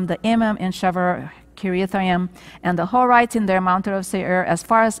Ham, the Emim in Shever, Kiriathaim, and the Horites in their mountain of Seir, as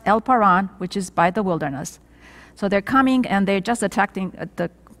far as El Paran, which is by the wilderness. So they're coming and they're just attacking the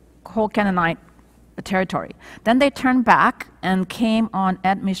whole Canaanite territory. Then they turned back and came on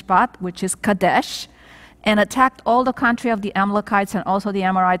Ed Mishpat, which is Kadesh, and attacked all the country of the Amalekites and also the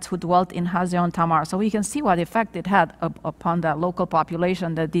Amorites who dwelt in Hazion Tamar. So we can see what effect it had upon the local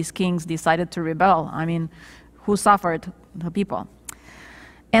population that these kings decided to rebel. I mean, who suffered? The people.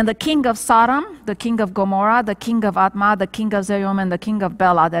 And the king of Sodom, the king of Gomorrah, the king of Admah, the king of Zeboim, and the king of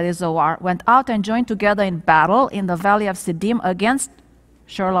Bela, that is Zoar, went out and joined together in battle in the valley of Siddim against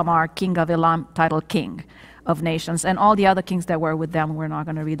Chedorlaomer, king of Elam, titled king of nations, and all the other kings that were with them. We're not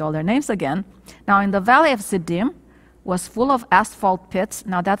going to read all their names again. Now, in the valley of Siddim was full of asphalt pits.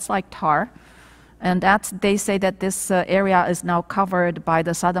 Now, that's like tar. And they say that this area is now covered by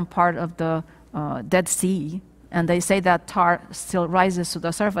the southern part of the Dead Sea. And they say that tar still rises to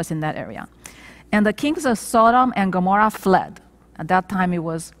the surface in that area. And the kings of Sodom and Gomorrah fled. At that time, it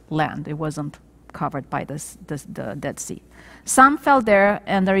was land. It wasn't covered by the Dead Sea. Some fell there,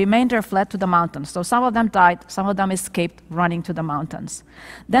 and the remainder fled to the mountains. So some of them died, some of them escaped, running to the mountains.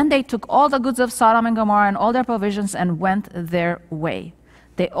 Then they took all the goods of Sodom and Gomorrah and all their provisions and went their way.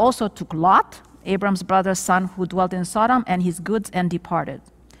 They also took Lot, Abram's brother's son, who dwelt in Sodom, and his goods, and departed.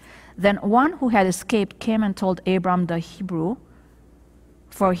 Then one who had escaped came and told Abram the Hebrew,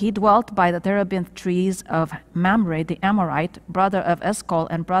 for he dwelt by the terebinth trees of Mamre, the Amorite, brother of Eshcol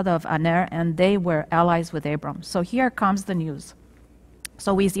and brother of Aner, and they were allies with Abram. So here comes the news.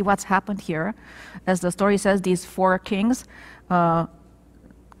 So we see what's happened here. As the story says, these four kings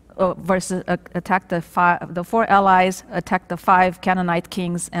attacked the four allies, attacked the 5 Canaanite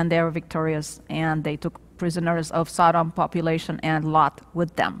kings, and they were victorious, and they took prisoners of Sodom population and Lot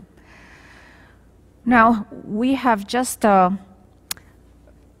with them. Now, we have just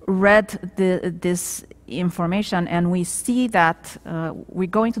read this information, and we see that we're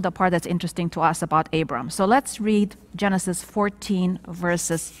going to the part that's interesting to us about Abram. So let's read Genesis 14,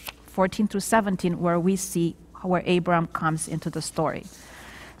 verses 14 through 17, where we see where Abram comes into the story.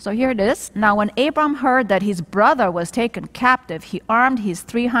 So here it is. Now, when Abram heard that his brother was taken captive, he armed his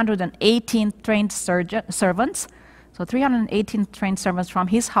 318 trained servants, so 318 trained servants from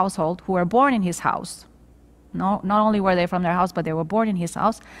his household who were born in his house. No, not only were they from their house, but they were born in his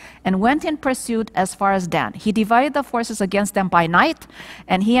house, and went in pursuit as far as Dan. He divided the forces against them by night,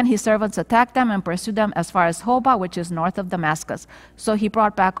 and he and his servants attacked them and pursued them as far as Hobah, which is north of Damascus. So he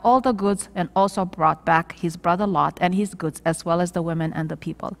brought back all the goods, and also brought back his brother Lot and his goods, as well as the women and the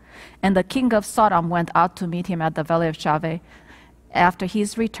people. And the king of Sodom went out to meet him at the valley of Shaveh, after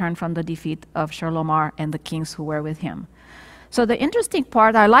his return from the defeat of Sherlomar and the kings who were with him. So the interesting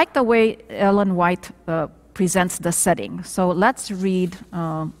part, I like the way Ellen White presents the setting. So let's read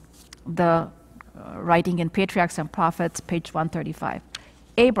the writing in Patriarchs and Prophets, page 135.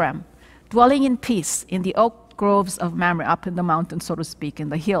 Abram, dwelling in peace in the oak groves of Mamre, up in the mountains, so to speak, in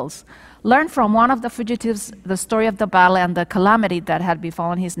the hills, learned from one of the fugitives the story of the battle and the calamity that had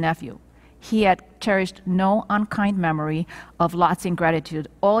befallen his nephew. He had cherished no unkind memory of Lot's ingratitude.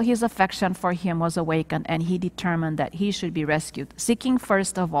 All his affection for him was awakened, and he determined that he should be rescued. Seeking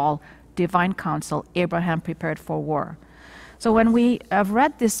first of all divine counsel, Abraham prepared for war. So when we have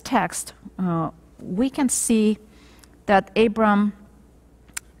read this text, we can see that Abram,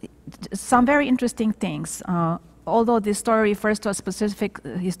 some very interesting things. Although this story refers to a specific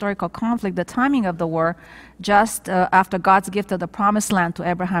historical conflict, the timing of the war, just after God's gift of the promised land to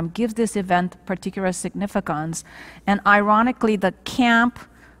Abraham, gives this event particular significance. And ironically, the camp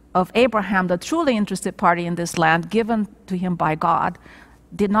of Abraham, the truly interested party in this land, given to him by God,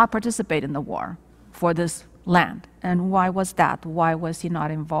 did not participate in the war for this land. And why was that? Why was he not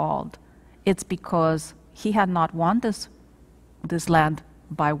involved? It's because he had not won this land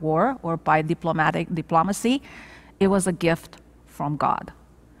by war or by diplomacy. It was a gift from God.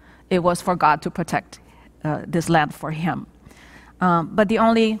 It was for God to protect this land for him. But the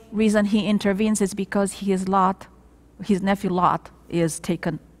only reason he intervenes is because his nephew Lot is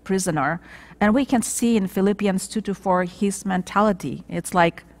taken prisoner. And we can see in Philippians 2-4 his mentality. It's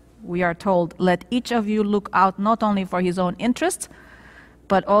like we are told, let each of you look out not only for his own interests,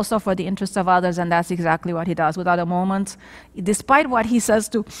 but also for the interests of others, and that's exactly what he does. Without a moment, despite what he says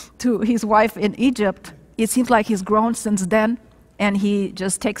to his wife in Egypt, it seems like he's grown since then, and he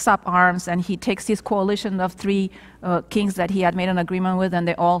just takes up arms, and he takes his coalition of 3 kings that he had made an agreement with, and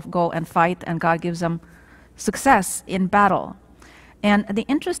they all go and fight, and God gives them success in battle. And the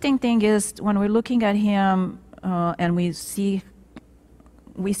interesting thing is, when we're looking at him, and we see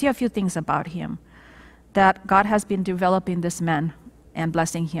a few things about him, that God has been developing this man and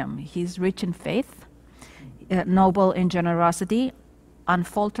blessing him. He's rich in faith, noble in generosity,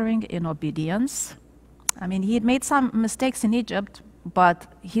 unfaltering in obedience. I mean, he had made some mistakes in Egypt,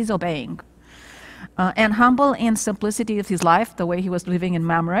 but he's obeying. And humble in simplicity of his life, the way he was living in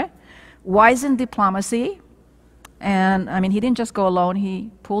Mamre. Wise in diplomacy. And I mean, he didn't just go alone,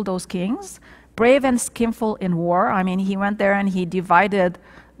 he pulled those kings. Brave and skillful in war. I mean, he went there and he divided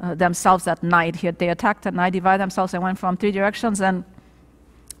themselves at night. They attacked at night, divided themselves, and went from 3 directions and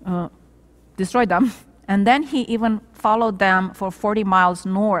destroyed them. And then he even followed them for 40 miles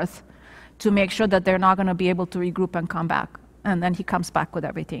north to make sure that they're not going to be able to regroup and come back. And then he comes back with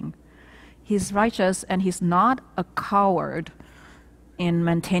everything. He's righteous, and he's not a coward in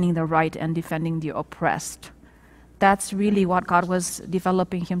maintaining the right and defending the oppressed. That's really what God was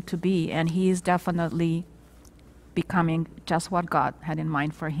developing him to be, and he is definitely becoming just what God had in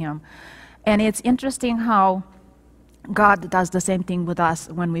mind for him. And it's interesting how God does the same thing with us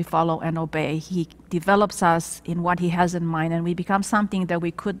when we follow and obey. He develops us in what he has in mind, and we become something that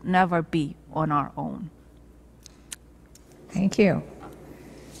we could never be on our own. Thank you.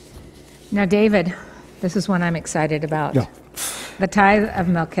 Now, David, this is one I'm excited about. Yeah. The tithe of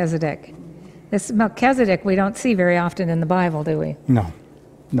Melchizedek. This Melchizedek we don't see very often in the Bible, do we? No,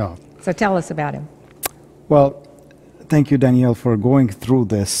 no. So tell us about him. Well, thank you, Danielle, for going through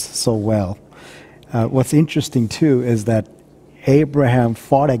this so well. What's interesting, too, is that Abraham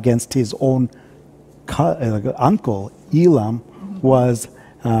fought against his own uncle. Elam was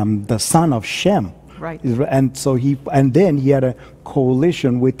the son of Shem. Right. And so then he had a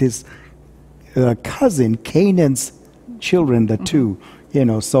coalition with his cousin, Canaan's children, the two.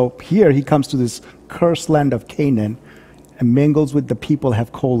 So here he comes to this cursed land of Canaan, mingles with the people,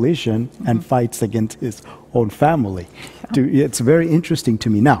 have coalition, and fights against his own family. It's very interesting to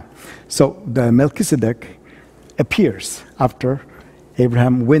me. Now, so the Melchizedek appears after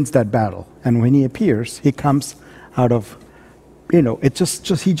Abraham wins that battle. And when he appears, he comes out of, he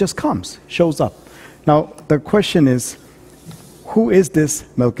just comes, shows up. Now, the question is, who is this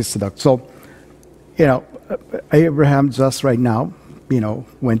Melchizedek? So, Abraham just right now,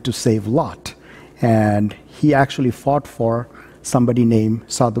 went to save Lot. And he actually fought for somebody named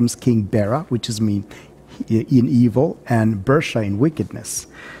Sodom's king Bera, which is mean in evil, and Bersha in wickedness.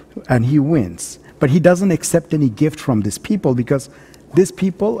 And he wins. But he doesn't accept any gift from these people because these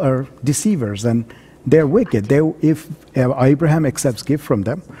people are deceivers and they're wicked. If Abraham accepts gift from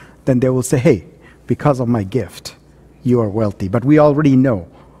them, then they will say, hey, because of my gift, you are wealthy. But we already know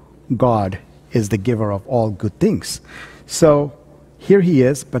God is the giver of all good things. So here he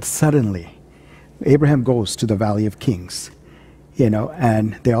is, but suddenly Abraham goes to the Valley of Kings,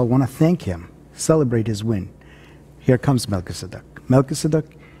 and they all want to thank him, celebrate his win. Here comes Melchizedek. Melchizedek,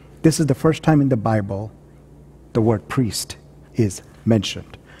 this is the first time in the Bible the word priest is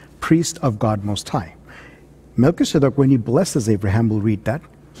mentioned. Priest of God Most High. Melchizedek, when he blesses Abraham, we'll read that,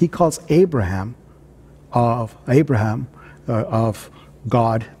 he calls Abraham of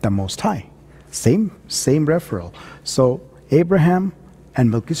God the Most High. Same referral. So Abraham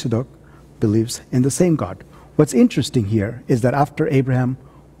and Melchizedek believes in the same God. What's interesting here is that after Abraham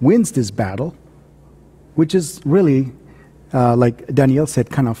wins this battle, which is really, like Daniel said,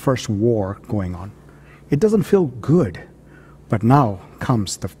 kind of first war going on, it doesn't feel good. But now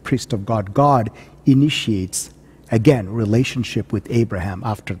comes the priest of God. God initiates, again, relationship with Abraham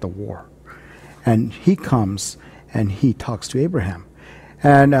after the war. And he comes and he talks to Abraham.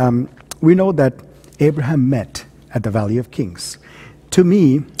 And we know that Abraham met at the Valley of Kings. To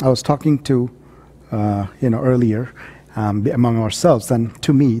me, I was talking to, earlier among ourselves, and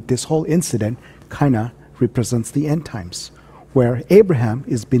to me, this whole incident kind of represents the end times, where Abraham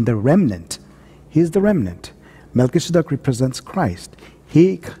has been the remnant. He's the remnant. Melchizedek represents Christ.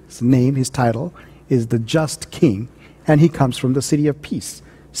 His name, his title, is the just king, and he comes from the city of peace,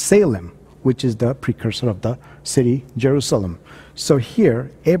 Salem, which is the precursor of the city Jerusalem. So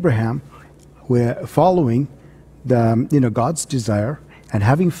here, Abraham, following God's desire and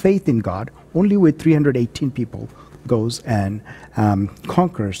having faith in God, only with 318 people goes and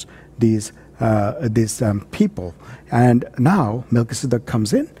conquers these people. And now Melchizedek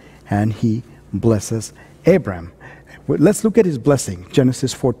comes in and he blesses Abraham. Let's look at his blessing.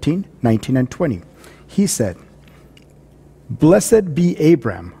 Genesis 14, 19 and 20. He said, "Blessed be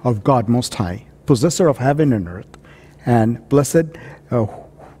Abraham of God Most High, possessor of heaven and earth, and blessed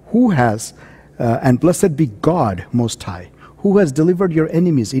blessed be God Most High, who has delivered your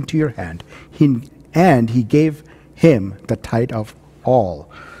enemies into your hand, and he gave him the tithe of all."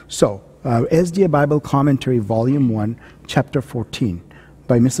 So, SDA Bible Commentary, Volume 1, Chapter 14,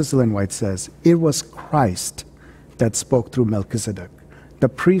 by Mrs. Ellen White says, "It was Christ that spoke through Melchizedek, the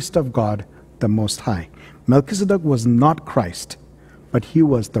priest of God the Most High." Melchizedek was not Christ, but he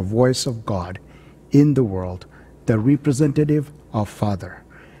was the voice of God in the world, the representative of Father.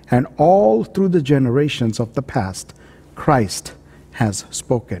 And all through the generations of the past, Christ has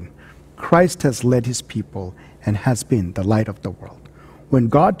spoken. Christ has led his people and has been the light of the world. When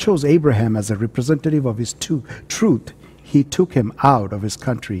God chose Abraham as a representative of his truth, he took him out of his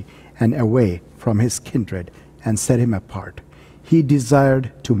country and away from his kindred and set him apart. He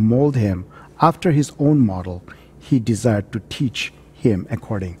desired to mold him after his own model. He desired to teach him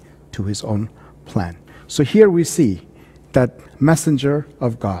according to his own plan. So here we see that messenger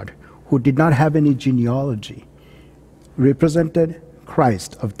of God, who did not have any genealogy, represented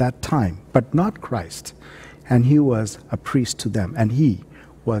Christ of that time, but not Christ. And he was a priest to them, and he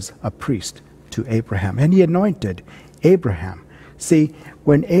was a priest to Abraham. And he anointed Abraham. See,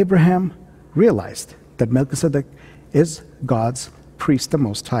 when Abraham realized that Melchizedek is God's priest, the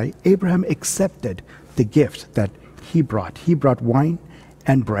Most High, Abraham accepted the gift that he brought. He brought wine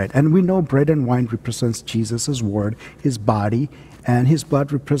and bread. And we know bread and wine represents Jesus' word, his body, and his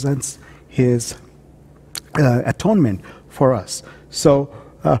blood represents his atonement for us. So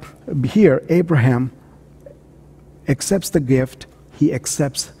here, Abraham accepts the gift, he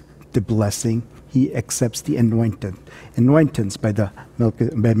accepts the blessing, he accepts the anointings by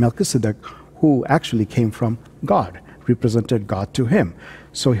Melchizedek, who actually came from God, represented God to him.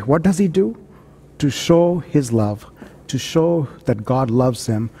 So what does he do? To show his love, to show that God loves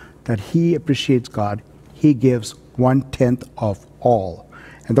him, that he appreciates God, he gives 1/10 of all.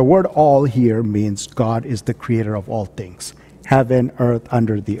 And the word all here means God is the creator of all things, heaven, earth,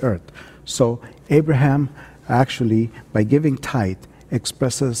 under the earth. So Abraham actually, by giving tithe,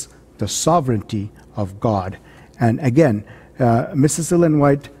 expresses the sovereignty of God. And again, Mrs. Ellen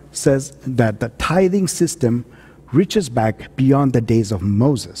White says that the tithing system reaches back beyond the days of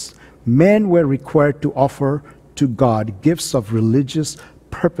Moses. Men were required to offer to God gifts of religious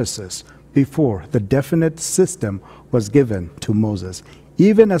purposes before the definite system was given to Moses,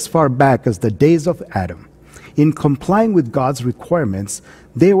 even as far back as the days of Adam. In complying with God's requirements,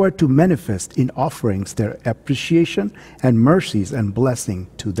 they were to manifest in offerings their appreciation and mercies and blessing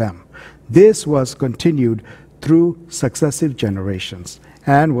to them. This was continued through successive generations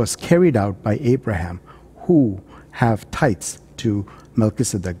and was carried out by Abraham, who have tithes to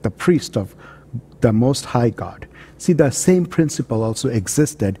Melchizedek, the priest of the Most High God. See, the same principle also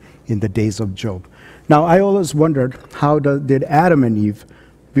existed in the days of Job. Now, I always wondered, how did Adam and Eve,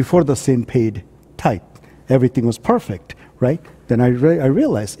 before the sin, paid tithe? Everything was perfect, right? Then I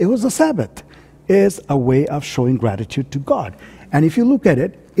realized it was the Sabbath. It is a way of showing gratitude to God. And if you look at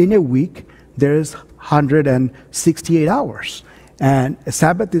it, in a week, there is 168 hours. And a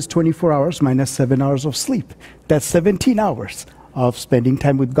Sabbath is 24 hours minus 7 hours of sleep. That's 17 hours of spending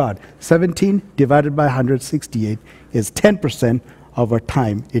time with God. 17 divided by 168 is 10% of our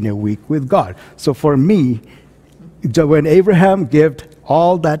time in a week with God. So for me, when Abraham gave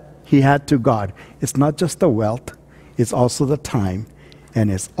all that he had to God, it's not just the wealth, it's also the time,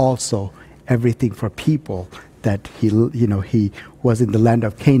 and it's also everything for people that he was in the land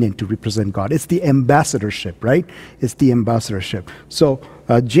of Canaan to represent God. It's the ambassadorship, right? It's the ambassadorship. So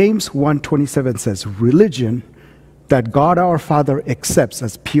James 1:27 says, religion that God our Father accepts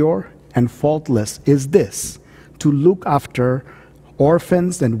as pure and faultless is this, to look after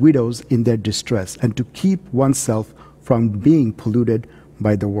orphans and widows in their distress and to keep oneself from being polluted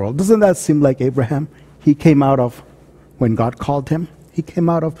by the world. Doesn't that seem like Abraham? He came out of, when God called him, he came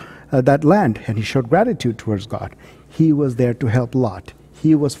out of that land and he showed gratitude towards God. He was there to help Lot.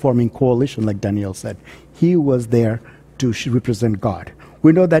 He was forming coalition, like Daniel said. He was there to represent God.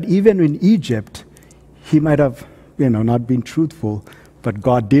 We know that even in Egypt, he might have not been truthful, but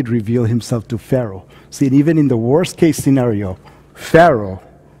God did reveal himself to Pharaoh. See, even in the worst case scenario, Pharaoh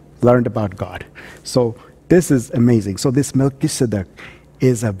learned about God. So this is amazing. So this Melchizedek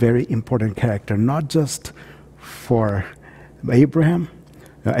is a very important character, not just for Abraham,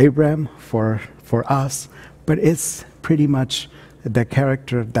 for us, but it's pretty much the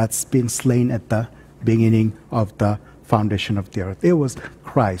character that's been slain at the beginning of the foundation of the earth. It was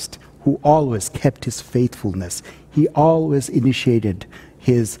Christ who always kept his faithfulness. He always initiated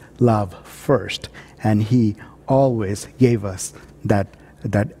his love first, and he always gave us that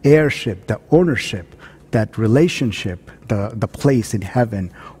heirship, the ownership, that relationship, the place in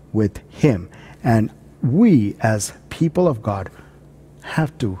heaven with him. And we as people of God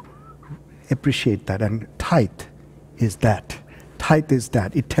have to appreciate that. And tithe is that. Tithe is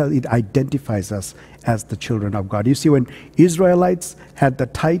that. It identifies us as the children of God. You see, when Israelites had the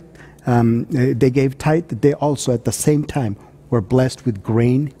tithe, they gave tithe, they also at the same time were blessed with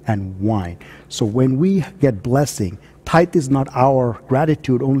grain and wine. So when we get blessing, tithe is not our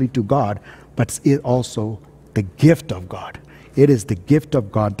gratitude only to God, but it's also the gift of God. It is the gift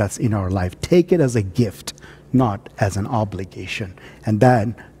of God that's in our life. Take it as a gift, not as an obligation. And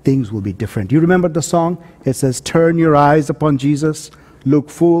then things will be different. You remember the song? It says, turn your eyes upon Jesus, look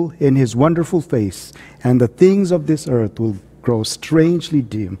full in his wonderful face, and the things of this earth will grow strangely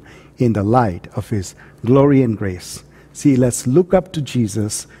dim in the light of his glory and grace. See, let's look up to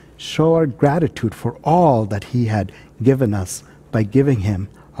Jesus, show our gratitude for all that he had given us by giving him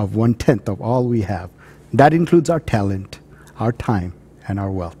of 1/10 of all we have. That includes our talent, our time, and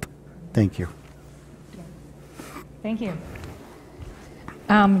our wealth. Thank you. Thank you.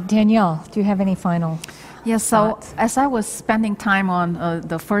 Danielle, do you have any final Yes, so thoughts? as I was spending time on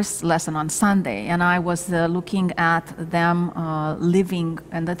the first lesson on Sunday, and I was looking at them living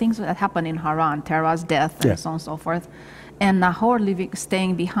and the things that happened in Haran, Terah's death, and so on and so forth, and Nahor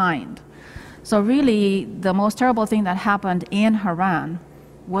staying behind. So really, the most terrible thing that happened in Haran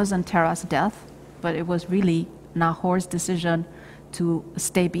wasn't Terah's death, but it was really Nahor's decision to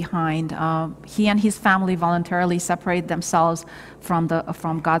stay behind. He and his family voluntarily separate themselves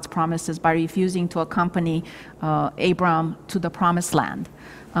from God's promises by refusing to accompany Abram to the promised land.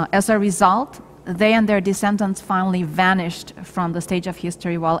 As a result, they and their descendants finally vanished from the stage of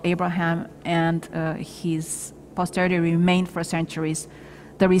history, while Abraham and his posterity remained for centuries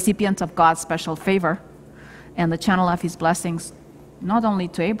the recipients of God's special favor and the channel of his blessings, not only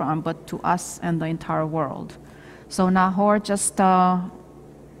to Abraham, but to us and the entire world. So Nahor just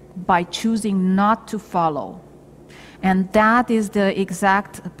by choosing not to follow And that is the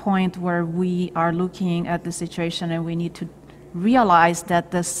exact point where we are looking at the situation, and we need to realize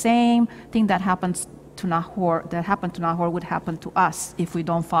that the same thing that happened to Nahor would happen to us if we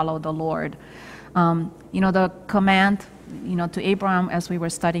don't follow the Lord. The command, to Abraham, as we were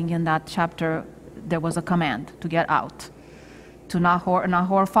studying in that chapter, there was a command to get out. To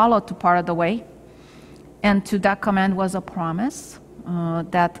Nahor followed to part of the way, and to that command was a promise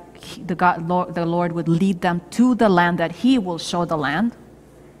that the Lord would lead them to the land, that He will show the land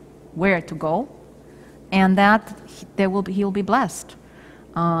where to go, and that he'll be blessed.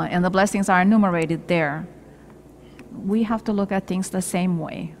 And the blessings are enumerated there. We have to look at things the same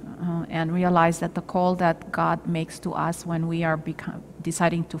way and realize that the call that God makes to us when we are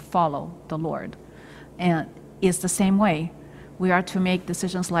deciding to follow the Lord and is the same way. We are to make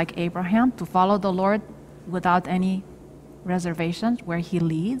decisions like Abraham, to follow the Lord without any reservations where He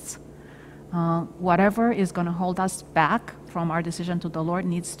leads. Whatever is going to hold us back from our decision to the Lord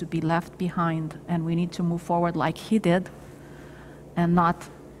needs to be left behind, and we need to move forward like he did and not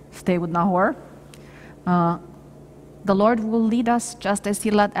stay with Nahor. The Lord will lead us just as He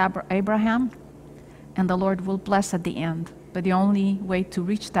led Abraham, and the Lord will bless at the end. But the only way to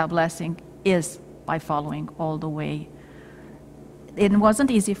reach that blessing is by following all the way. It wasn't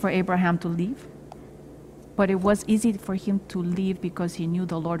easy for Abraham to leave, but it was easy for him to leave because he knew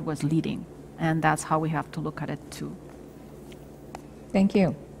the Lord was leading. And that's how we have to look at it too. Thank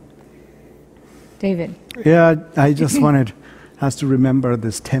you. David. Yeah, I just wanted us to remember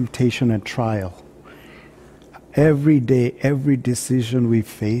this temptation and trial. Every day, every decision we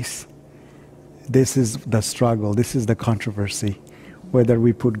face, this is the struggle, this is the controversy. Whether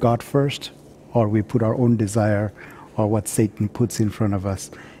we put God first or we put our own desire or what Satan puts in front of us.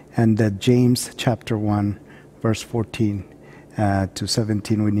 And that James chapter 1, verse 14 to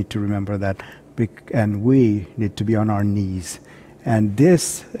 17, we need to remember that. And we need to be on our knees. And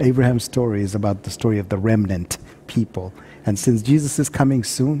this Abraham story is about the story of the remnant people. And since Jesus is coming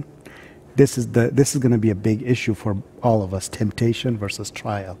soon, this is going to be a big issue for all of us, temptation versus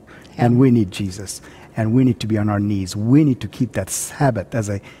trial. Yeah. And we need Jesus. And we need to be on our knees. We need to keep that Sabbath as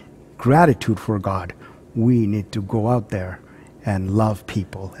a gratitude for God. We need to go out there and love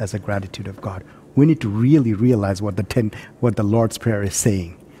people as a gratitude of God. We need to really realize what the Lord's Prayer is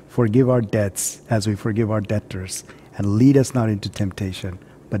saying. Forgive our debts as we forgive our debtors, and lead us not into temptation,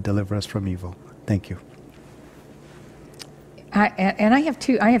 but deliver us from evil. Thank you. I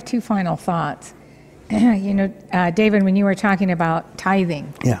have two final thoughts. David, when you were talking about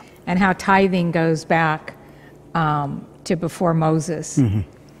tithing, yeah, and how tithing goes back to before Moses. Mm-hmm.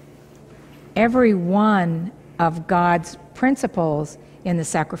 Every one of God's principles in the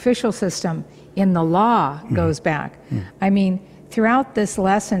sacrificial system, in the law, goes back. Mm-hmm. I mean, throughout this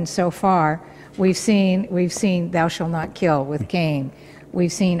lesson so far, we've seen thou shalt not kill with Cain.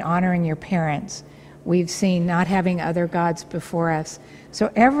 We've seen honoring your parents. We've seen not having other gods before us.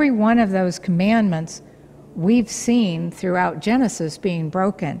 So every one of those commandments we've seen throughout Genesis being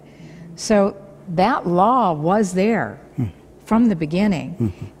broken. So that law was there from the beginning.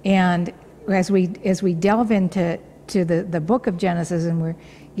 Mm-hmm. And as we delve into the book of Genesis, and we're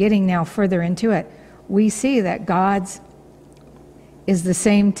getting now further into it, we see that God's is the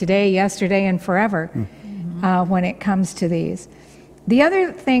same today, yesterday, and forever when it comes to these. The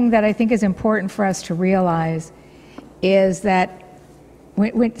other thing that I think is important for us to realize is that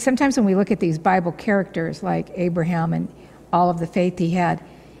sometimes when we look at these Bible characters like Abraham and all of the faith he had,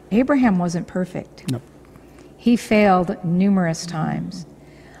 Abraham wasn't perfect. No. He failed numerous times.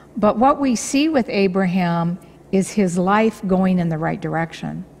 But what we see with Abraham is his life going in the right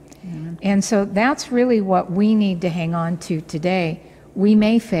direction. Mm-hmm. And so that's really what we need to hang on to today. We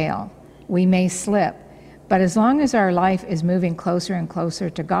may fail, we may slip, but as long as our life is moving closer and closer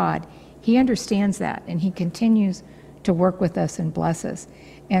to God, He understands that, and He continues to work with us and bless us.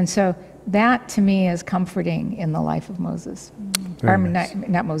 And so that, to me, is comforting in the life of Moses. Nice.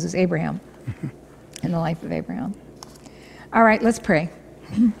 Not Moses, Abraham. In the life of Abraham. All right, let's pray.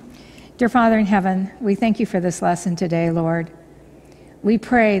 Dear Father in heaven, we thank you for this lesson today, Lord. We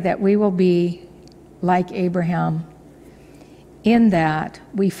pray that we will be like Abraham, in that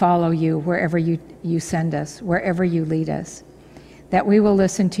we follow you wherever you send us, wherever you lead us, that we will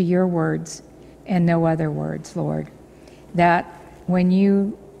listen to your words and no other words, Lord, that when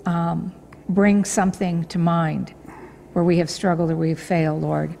you bring something to mind where we have struggled or we've failed,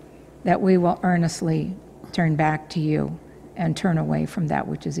 Lord, that we will earnestly turn back to you and turn away from that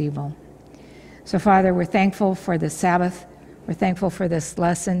which is evil. So, Father, we're thankful for the Sabbath. We're thankful for this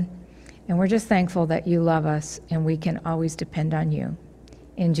lesson. And we're just thankful that you love us and we can always depend on you.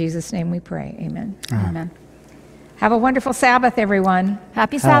 In Jesus' name we pray. Amen. Uh-huh. Amen. Have a wonderful Sabbath, everyone.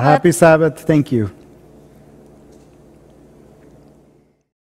 Happy Sabbath. Happy Sabbath. Thank you.